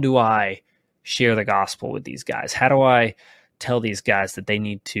how do I share the gospel with these guys? How do I tell these guys that they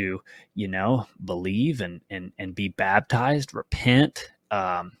need to, believe and be baptized, repent,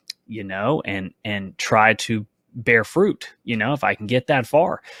 and try to bear fruit, if I can get that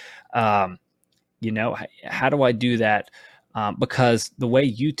far? How do I do that? Because the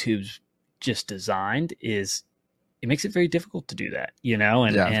way YouTube's just designed is, it makes it very difficult to do that,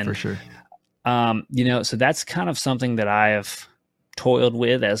 and for sure. So that's kind of something that I have toiled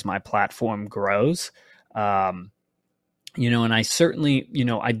with as my platform grows. And I certainly,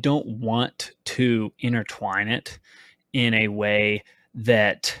 I don't want to intertwine it in a way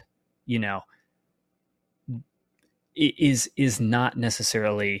that, is not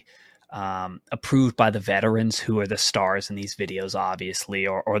necessarily approved by the veterans who are the stars in these videos, obviously,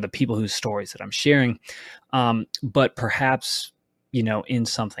 or the people whose stories that I'm sharing, but perhaps, in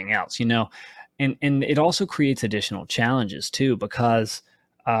something else, and it also creates additional challenges too, because,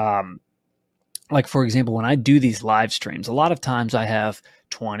 like, for example, when I do these live streams, a lot of times I have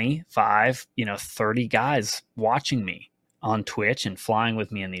 25, 30 guys watching me on Twitch and flying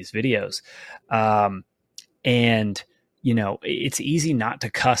with me in these videos. And it's easy not to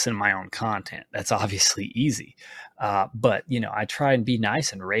cuss in my own content. That's obviously easy. But, I try and be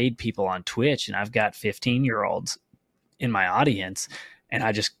nice and raid people on Twitch, and I've got 15-year-olds in my audience, and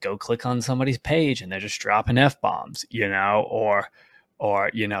I just go click on somebody's page and they're just dropping F-bombs,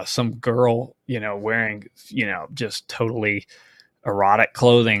 or some girl, wearing, just totally erotic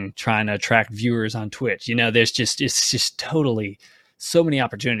clothing, trying to attract viewers on Twitch. It's just totally so many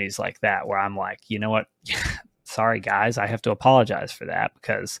opportunities like that where I'm like, you know what? Sorry, guys, I have to apologize for that,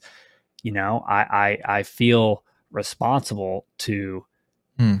 because, I feel responsible to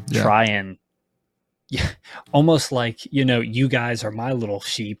try and almost like, you guys are my little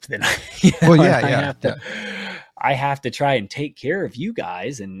sheep. Then I have to try and take care of you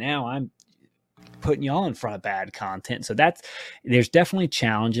guys. And now I'm putting y'all in front of bad content. So there's definitely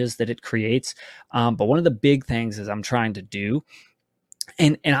challenges that it creates. But one of the big things is I'm trying to do,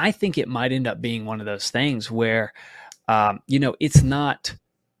 and I think it might end up being one of those things where, it's not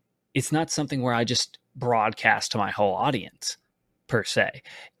something where I just broadcast to my whole audience per se.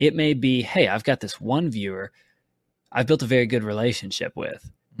 It may be, hey, I've got this one viewer I've built a very good relationship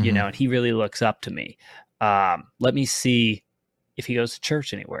with, and he really looks up to me. Let me see if he goes to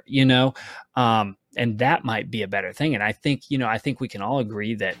church anywhere, and that might be a better thing. And I think we can all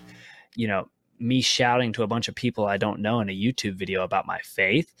agree that, me shouting to a bunch of people I don't know in a YouTube video about my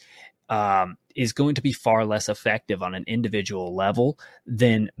faith is going to be far less effective on an individual level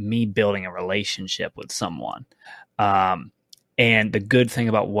than me building a relationship with someone. And the good thing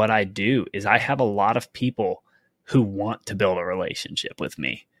about what I do is I have a lot of people who want to build a relationship with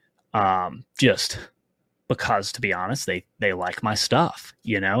me, just because, to be honest, they like my stuff,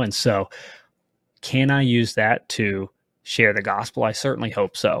 and so can I use that to share the gospel? I certainly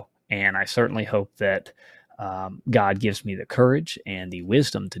hope so. And I certainly hope that God gives me the courage and the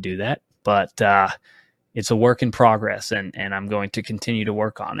wisdom to do that. But it's a work in progress, and I'm going to continue to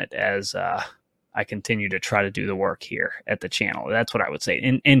work on it as I continue to try to do the work here at the channel. That's what I would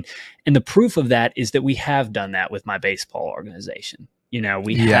say. And the proof of that is that we have done that with my baseball organization.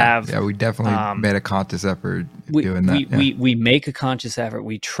 We have we definitely made a conscious effort doing that. We make a conscious effort.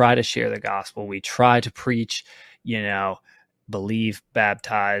 We try to share the gospel. We try to preach, believe,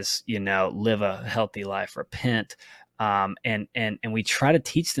 baptize, live a healthy life, repent. And we try to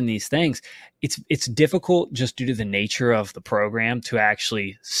teach them these things. It's difficult just due to the nature of the program to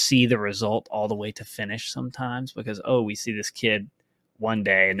actually see the result all the way to finish sometimes, because, we see this kid one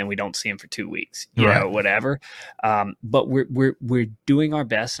day and then we don't see him for 2 weeks, whatever. But we're doing our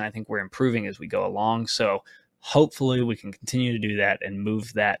best, and I think we're improving as we go along. So hopefully we can continue to do that and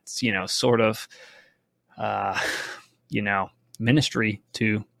move that, sort of, ministry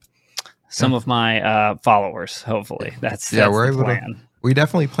to some of my following hopefully. That's we're the able plan. We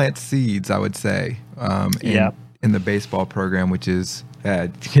definitely plant seeds, I would say, in the baseball program, which is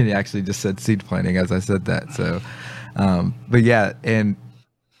Kenny actually just said seed planting as I said that. So but yeah, and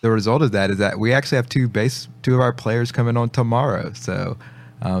the result of that is that we actually have two of our players coming on tomorrow. So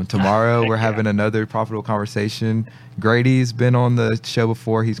tomorrow we're having another profitable conversation. Grady's been on the show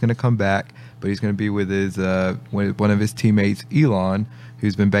before. He's going to come back, but he's going to be with his one of his teammates, Elon,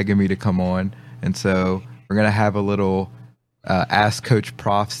 who's been begging me to come on. And so we're going to have a little Ask Coach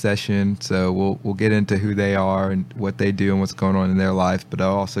Prof session. So we'll get into who they are and what they do and what's going on in their life, but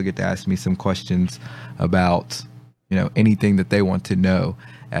I'll also get to ask me some questions about anything that they want to know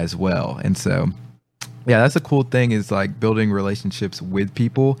as well. And so that's a cool thing, is like building relationships with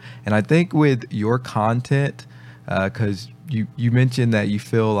people. And I think with your content, because you mentioned that you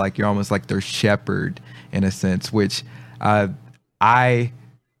feel like you're almost like their shepherd in a sense, which I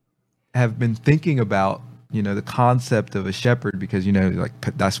have been thinking about, the concept of a shepherd, because,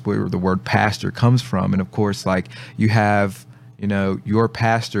 like that's where the word pastor comes from. And of course, like you have, your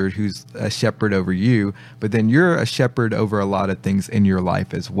pastor who's a shepherd over you, but then you're a shepherd over a lot of things in your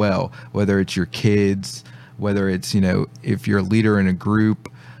life as well, whether it's your kids, whether it's, if you're a leader in a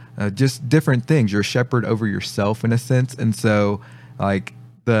group, just different things. You're a shepherd over yourself in a sense. And so like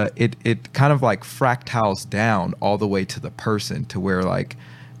it kind of like fractals down all the way to the person, to where like,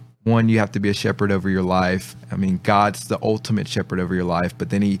 one, you have to be a shepherd over your life. I mean, God's the ultimate shepherd over your life, but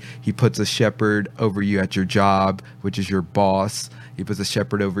then he puts a shepherd over you at your job, which is your boss. He puts a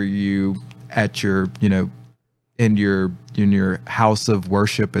shepherd over you at your, in your house of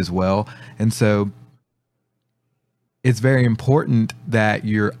worship as well. And so it's very important that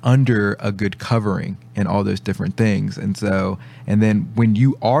you're under a good covering and all those different things. And so, and then when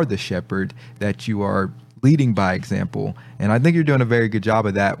you are the shepherd, that you are leading by example. And I think you're doing a very good job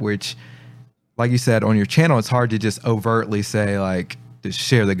of that, which, like you said, on your channel, it's hard to just overtly say, like, to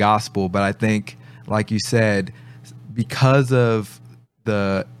share the gospel. But I think, like you said, because of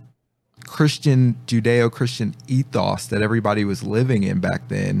the Christian, Judeo-Christian ethos that everybody was living in back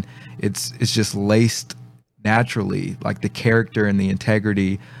then, it's just laced naturally. Like the character and the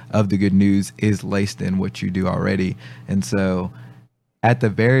integrity of the good news is laced in what you do already. And so at the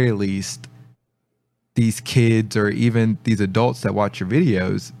very least, these kids or even these adults that watch your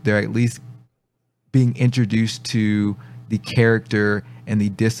videos, they're at least being introduced to the character and the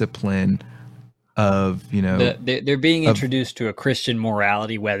discipline of, they're being introduced to a Christian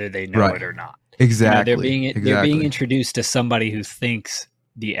morality, whether they know it or not. Exactly. They're being introduced to somebody who thinks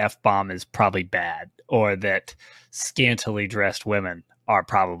the F-bomb is probably bad, or that scantily dressed women are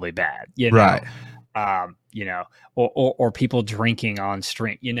probably bad, Right. Or people drinking on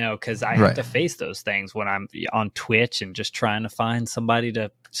stream, because I have to face those things when I'm on Twitch and just trying to find somebody to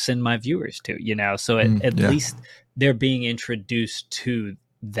send my viewers to, so at least they're being introduced to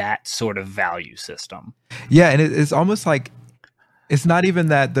that sort of value system. Yeah. And it's almost like, it's not even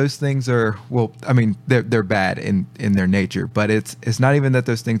that those things are, well, I mean, they're bad in their nature, but it's not even that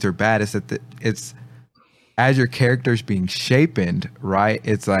those things are bad. It's that it's, as your character's being shapened, right?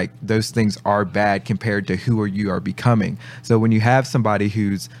 It's like those things are bad compared to who you are becoming. So when you have somebody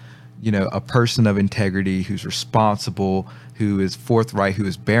who's, a person of integrity, who's responsible, who is forthright, who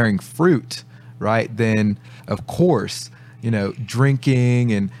is bearing fruit, right? Then of course,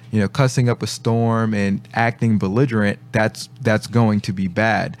 drinking and, cussing up a storm and acting belligerent, that's going to be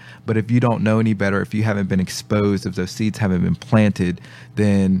bad. But if you don't know any better, if you haven't been exposed, if those seeds haven't been planted,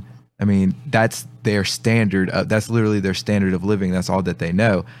 then I mean, that's their standard. That's literally their standard of living. That's all that they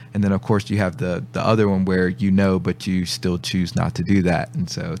know. And then, of course, you have the other one where but you still choose not to do that. And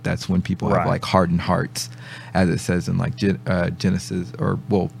so that's when people have like hardened hearts, as it says in like Genesis or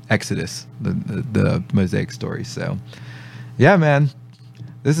Exodus, the Mosaic story. So, yeah, man,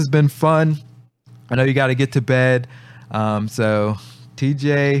 this has been fun. I know you got to get to bed. So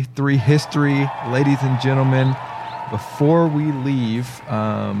TJ3 history, ladies and gentlemen, before we leave,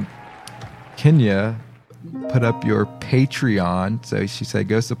 Kenya, put up your Patreon. So she said,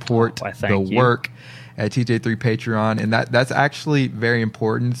 go support the work at TJ3 Patreon. And that's actually very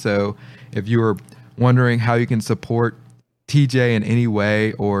important. So if you were wondering how you can support TJ in any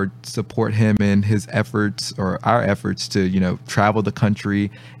way or support him in his efforts or our efforts to, you know, travel the country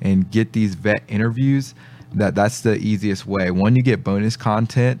and get these vet interviews, that's the easiest way. One, you get bonus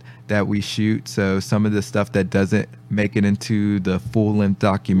content that we shoot. So some of the stuff that doesn't make it into the full-length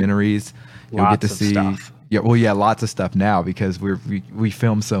documentaries, you'll get to see. Stuff. Yeah, lots of stuff now because we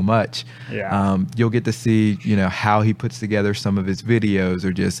film so much. Yeah. You'll get to see, you know, how he puts together some of his videos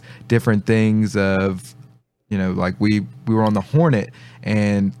or just different things of, you know, like we were on the Hornet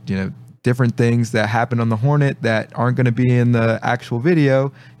and, you know, different things that happen on the Hornet that aren't going to be in the actual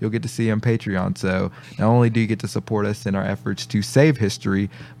video, you'll get to see on Patreon. So not only do you get to support us in our efforts to save history,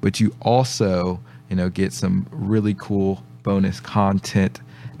 but you also, you know, get some really cool bonus content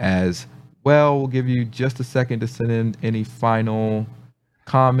as well. We'll give you just a second to send in any final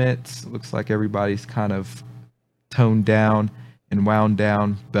comments. Looks like everybody's kind of toned down and wound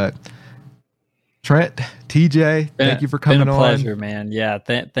down, but Trent, TJ, thank you for coming on. Been a pleasure, man. Yeah,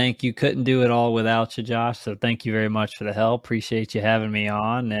 thank you. Couldn't do it all without you, Josh. So thank you very much for the help. Appreciate you having me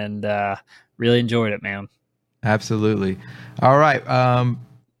on, and really enjoyed it, man. Absolutely. All right.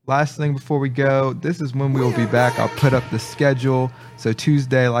 Last thing before we go, this is when we will be back. I'll put up the schedule. So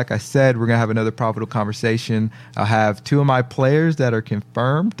Tuesday, like I said, we're going to have another profitable conversation. I'll have two of my players that are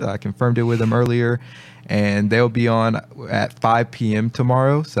confirmed. I confirmed it with them earlier, and they'll be on at 5 p.m.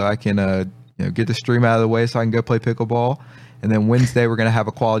 tomorrow, so I can get the stream out of the way so I can go play pickleball. And then Wednesday, we're going to have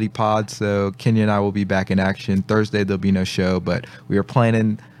a quality pod. So Kenya and I will be back in action. Thursday, there'll be no show, but we are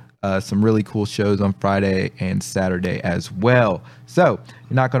planning some really cool shows on Friday and Saturday as well. So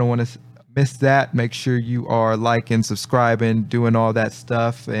you're not going to want to miss that. Make sure you are liking, subscribing, doing all that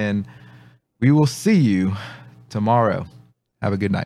stuff. And we will see you tomorrow. Have a good night.